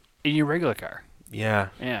 Yeah. In your regular car. Yeah.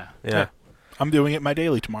 Yeah. I'm doing it my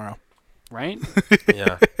daily tomorrow. Right?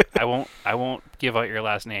 Yeah. I won't give out your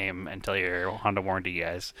last name and tell your Honda warranty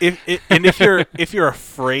guys. If you're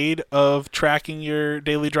afraid of tracking your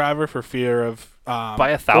daily driver for fear of Buy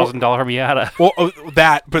a $1,000 Miata. Well,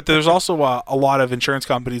 but there's also a lot of insurance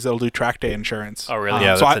companies that'll do track day insurance. Oh, really?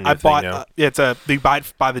 Yeah, so that's a new I thing bought. now. They buy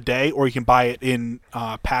it by the day, or you can buy it in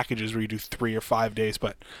packages where you do 3 or 5 days.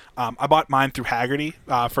 But I bought mine through Haggerty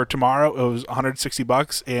for tomorrow. It was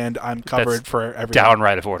 $160, and I'm covered That's for everything.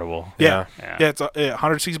 Downright affordable. Yeah, Yeah. yeah, it's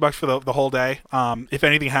 $160 for the whole day. If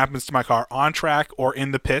anything happens to my car on track or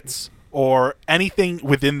in the pits or anything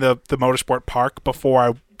within the motorsport park before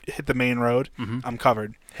I hit the main road, I'm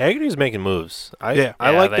covered. Haggerty's making moves. I Yeah,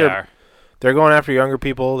 like they are. they're going after younger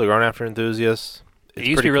people. They're going after enthusiasts. It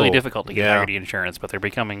used to be really cool. difficult to get Yeah. Haggerty insurance, but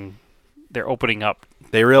they're opening up.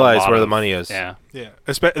 They realize lot where the of- money is. Yeah. Yeah,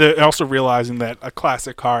 they're also realizing that a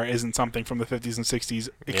classic car isn't something from the 50s and 60s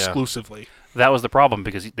exclusively. That was the problem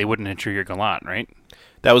because they wouldn't insure your Galant, right?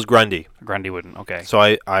 That was Grundy. Grundy wouldn't. Okay. So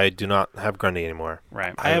I do not have Grundy anymore.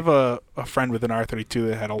 Right. I have a friend with an R32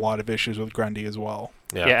 that had a lot of issues with Grundy as well.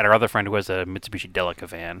 Yeah. Yeah, and our other friend who has a Mitsubishi Delica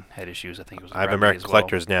van had issues. I think it was. I have Grundy American as well.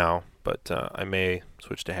 Collectors now, but I may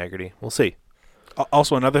switch to Haggerty. We'll see.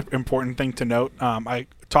 Also, another important thing to note, I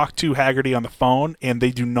talked to Haggerty on the phone, and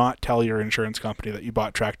they do not tell your insurance company that you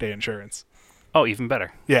bought track day insurance. Oh, even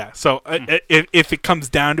better. Yeah, so if it comes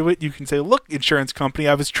down to it, you can say, look, insurance company,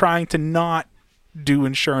 I was trying to not do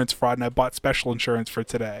insurance fraud, and I bought special insurance for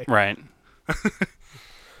today. Right.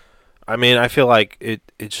 I mean, I feel like it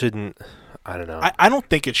shouldn't. I don't know. I don't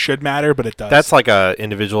think it should matter, but it does. That's like a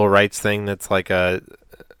individual rights thing. It's like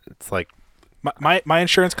my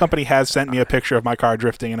insurance company has sent me a picture of my car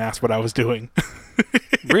drifting and asked what I was doing.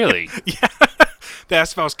 Really? They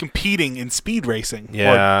asked if I was competing in speed racing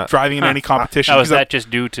Yeah. or driving in any competition. Now, is 'Cause that just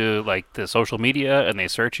due to like the social media and they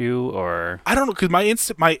search you, or I don't know, because my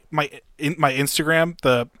Instagram,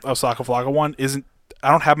 the Osaka Flaga one, isn't. I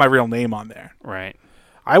don't have my real name on there. right?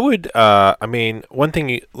 I would. I mean, one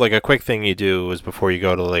thing, like a quick thing you do is before you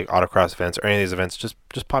go to like autocross events or any of these events, just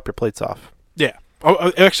pop your plates off. Yeah.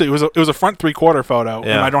 Oh, actually, it was a front 3/4 photo, and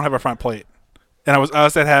Yeah. I don't have a front plate. And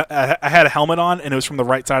I had a helmet on, and it was from the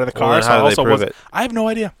right side of the car. Well, then so how I do they also prove was. it? I have no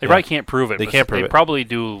idea. They Yeah. probably can't prove it. They but can't prove they it. probably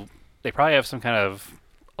do. They probably have some kind of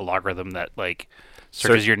a logarithm that like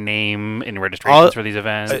searches your name in registrations for these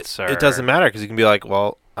events. It doesn't matter because you can be like,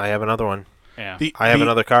 well, I have another one. Yeah. I have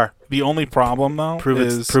another car. The only problem though Prove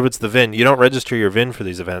is it's the VIN. You don't register your VIN for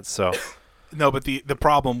these events, so no, but the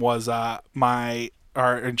problem was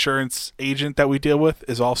our insurance agent that we deal with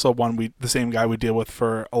is also the same guy we deal with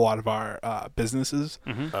for a lot of our businesses,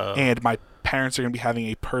 and my parents are going to be having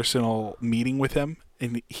a personal meeting with him,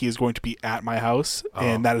 and he is going to be at my house,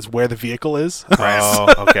 and that is where the vehicle is.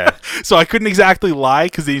 Oh, okay. So I couldn't exactly lie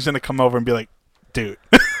because he's going to come over and be like, dude.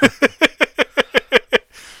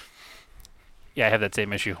 Yeah, I have that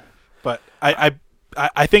same issue. But I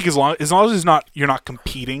think as long as you're not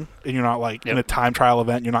competing and you're not like in a time trial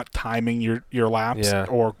event, you're not timing your laps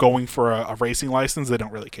or going for a racing license, they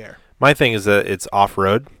don't really care. My thing is that it's off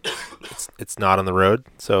road. It's not on the road,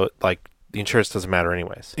 so like the insurance doesn't matter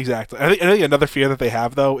anyways. Exactly. I think another fear that they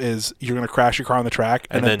have though is you're going to crash your car on the track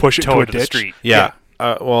and then push it tow into a it to the ditch. street. Yeah.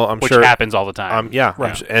 Well, I'm Which sure happens all the time. Yeah.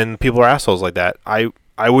 Right. And people are assholes like that.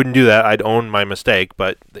 I wouldn't do that. I'd own my mistake,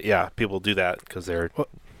 but yeah, people do that because they're.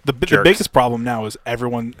 The biggest problem now is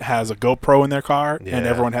everyone has a GoPro in their car and Yeah.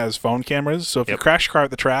 everyone has phone cameras. So if you crash your car at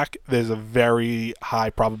the track, there's a very high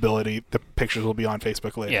probability the pictures will be on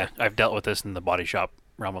Facebook later. Yeah, I've dealt with this in the body shop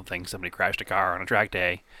realm of things. Somebody crashed a car on a track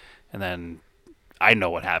day, and then I know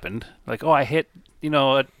what happened. Like, oh, I hit, a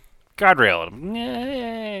guardrail.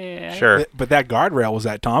 And I'm, Sure. But that guardrail was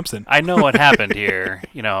at Thompson. I know what happened here.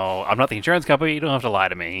 I'm not the insurance company. You don't have to lie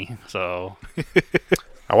to me. So,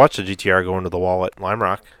 I watched a GTR go into the wall at Lime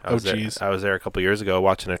Rock. I Oh, was there- jeez. I was there a couple years ago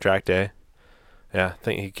watching a track day. Yeah, I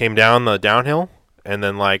think he came down the downhill, and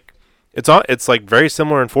then like it's like very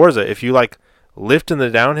similar in Forza. If you like lift in the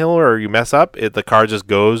downhill or you mess up, the car just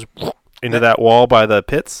goes into that wall by the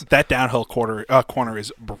pits. That downhill corner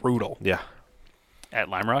is brutal. Yeah, at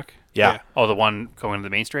Lime Rock. yeah. Oh, the one going to the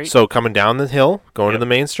main straight. So coming down the hill, going to Yep. the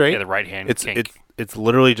main straight, Yeah, the right hand. it's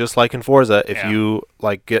literally just like in Forza. If Yeah. you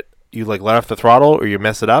let off the throttle or you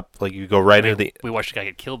mess it up, like you go right into the. We watched a guy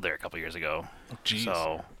get killed there a couple years ago. Jeez.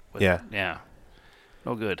 So Yeah.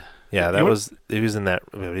 no good. Yeah, You he was in that.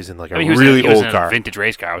 He was in like a He was really in old a car. vintage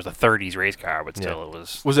race car. It was a '30s race car, but still, it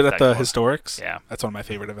was. Was it at that the close. Historics? Yeah, That's one of my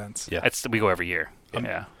favorite events. Yeah. we go every year.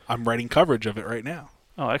 Yeah. I'm writing coverage of it right now.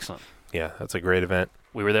 Oh, excellent. Yeah, that's a great event.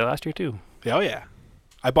 We were there last year too. Oh, yeah.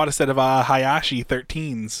 I bought a set of Hayashi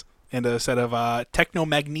 13s and a set of Techno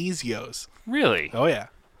Magnesios. Really? Oh, yeah.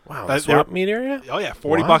 Wow, They're- swap meet area? Oh yeah,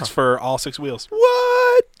 $40 Wow. for all 6 wheels.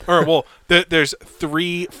 What? Or well, there's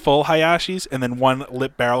 3 full Hayashis and then 1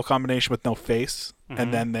 lip barrel combination with no face,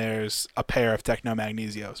 and then there's a pair of Techno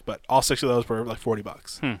Magnesios. But all 6 of those were like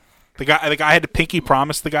 $40. The guy had to pinky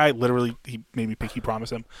promise the guy. Literally, he made me pinky promise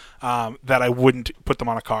him that I wouldn't put them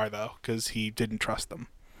on a car though, because he didn't trust them,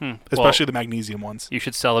 especially the magnesium ones. You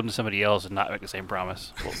should sell them to somebody else and not make the same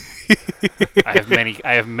promise. Well, I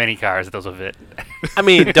have many cars that those will fit. I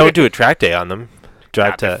mean, don't do a track day on them.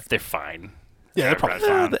 Drive to. They're fine. Yeah, they're probably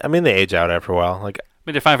fine. I mean, they age out after a while. Like, I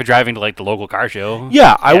mean, they're fine for driving to like the local car show.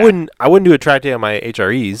 yeah, I wouldn't do a track day on my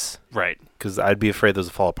HREs Right. because I'd be afraid those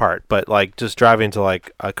would fall apart. But like, just driving to like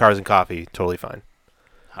Cars and Coffee, totally fine.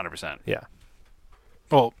 100%. Yeah.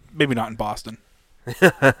 Well, maybe not in Boston.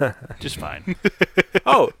 Just fine.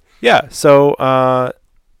 Oh, yeah. So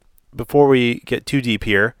before we get too deep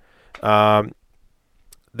here,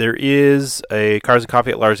 there is a Cars and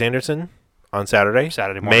Coffee at Lars Anderson on Saturday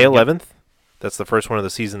Saturday May morning. 11th. That's the first one of the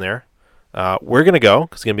season there. We're going to go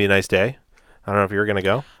because it's going to be a nice day. I don't know if you're going to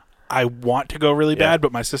go. I want to go really Yeah. bad,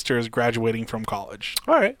 but my sister is graduating from college.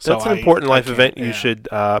 All right. So That's an I important life can't- event you yeah. should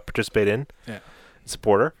participate in. Yeah.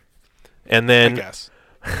 Support her. And I then guess.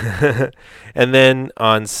 and then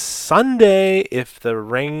on Sunday, if the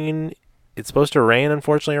rain, it's supposed to rain,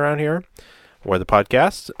 unfortunately, around here, or the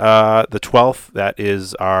podcast, the 12th, that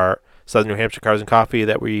is our Southern New Hampshire Cars and Coffee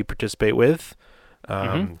that we participate with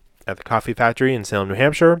at the Coffee Factory in Salem, New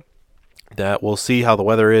Hampshire. That we'll see how the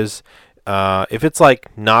weather is. If it's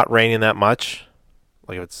like not raining that much,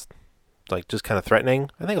 like if it's like just kind of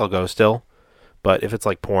threatening, I think I'll go still. But if it's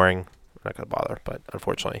like pouring, I'm not gonna bother. But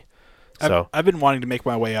unfortunately, so I've been wanting to make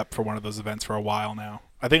my way up for one of those events for a while now.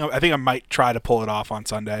 I think I might try to pull it off on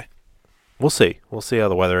Sunday. we'll see. We'll see how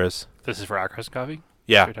the weather is. This is for our Cars and Coffee?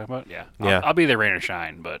 Yeah, We're talking about? Yeah. Yeah. I'll be there rain or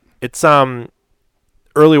shine, but it's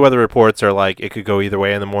early weather reports are like it could go either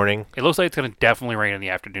way in the morning. it looks like it's going to definitely rain in the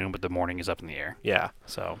afternoon, but the morning is up in the air. Yeah,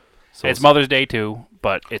 So so it's we'll Mother's Day too,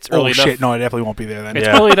 but it's early enough. Shit! No, I definitely won't be there then. It's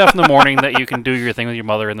Yeah. early enough in the morning that you can do your thing with your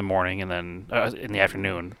mother in the morning and then in the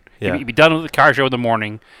afternoon. Yeah. You'd be done with the car show in the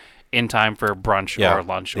morning in time for brunch yeah, or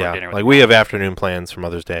lunch or yeah. dinner. with Like your we mom. have afternoon plans for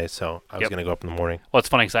Mother's Day, so I was Yep. gonna go up in the morning. Well, it's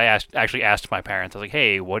funny because I actually asked my parents. I was like,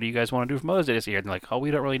 "Hey, what do you guys want to do for Mother's Day this year?" And they're like, "Oh, we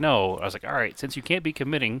don't really know." I was like, "All right, since you can't be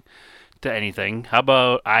committing to anything, how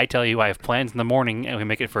about I tell you I have plans in the morning and we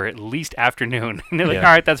make it for at least afternoon?" And they're like, Yeah.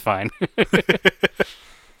 "All right, that's fine." All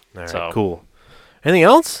right, So- cool. Anything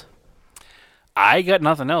else? I got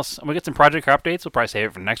nothing else. I'm gonna get some project car updates. We'll probably save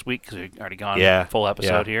it for next week because we've already gone Yeah, full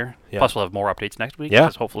episode here. yeah. Plus, we'll have more updates next week. Yeah.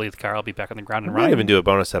 Because hopefully the car will be back on the ground We and might running. even do a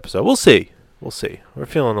bonus episode. We'll see. We'll see. We're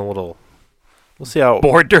feeling a little. We'll see how.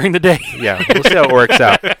 Bored during the day. Yeah, we'll see how it works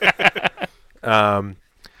out.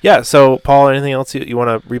 Yeah. So, Paul, anything else you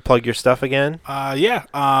want to replug your stuff again?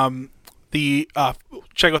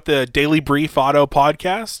 Check out the Daily Brief Auto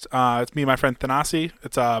podcast. It's me and my friend Thanasi.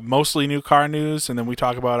 It's mostly new car news, and then we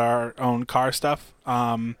talk about our own car stuff.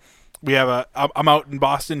 We have I'm out in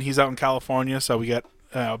Boston. He's out in California, so we get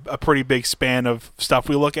a pretty big span of stuff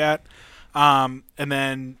we look at. And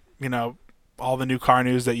then all the new car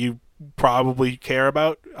news that you probably care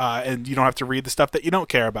about, and you don't have to read the stuff that you don't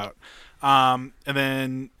care about. And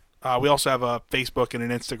then we also have a Facebook and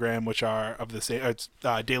an Instagram, which are of the same. It's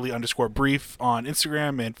daily_brief on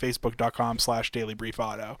Instagram and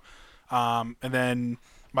facebook.com/dailybriefauto. And then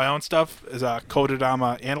my own stuff is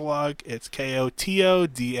Kodadama Analog. It's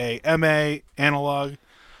KOTODAMA Analog,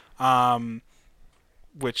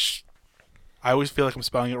 which I always feel like I'm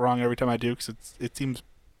spelling it wrong every time I do because it seems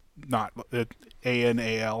not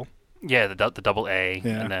ANAL. Yeah, the double A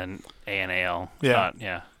Yeah. and then ANAL. Yeah.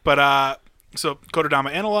 Yeah. But so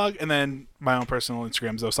Kodadama Analog, and then my own personal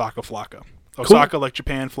Instagram is Osaka Flocka. Osaka like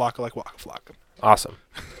Japan, Flocka like Waka Flocka. Awesome.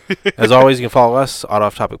 As always, you can follow us, Auto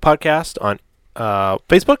Off Topic Podcast, on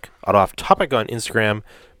Facebook, Auto Off Topic on Instagram,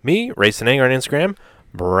 me, Ray Sinang on Instagram.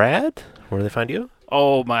 Brad, where do they find you?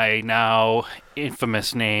 Oh, my now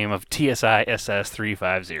infamous name of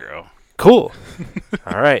TSISS350. Cool.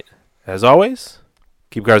 All right. As always,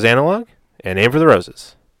 keep cars analog and aim for the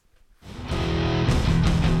roses.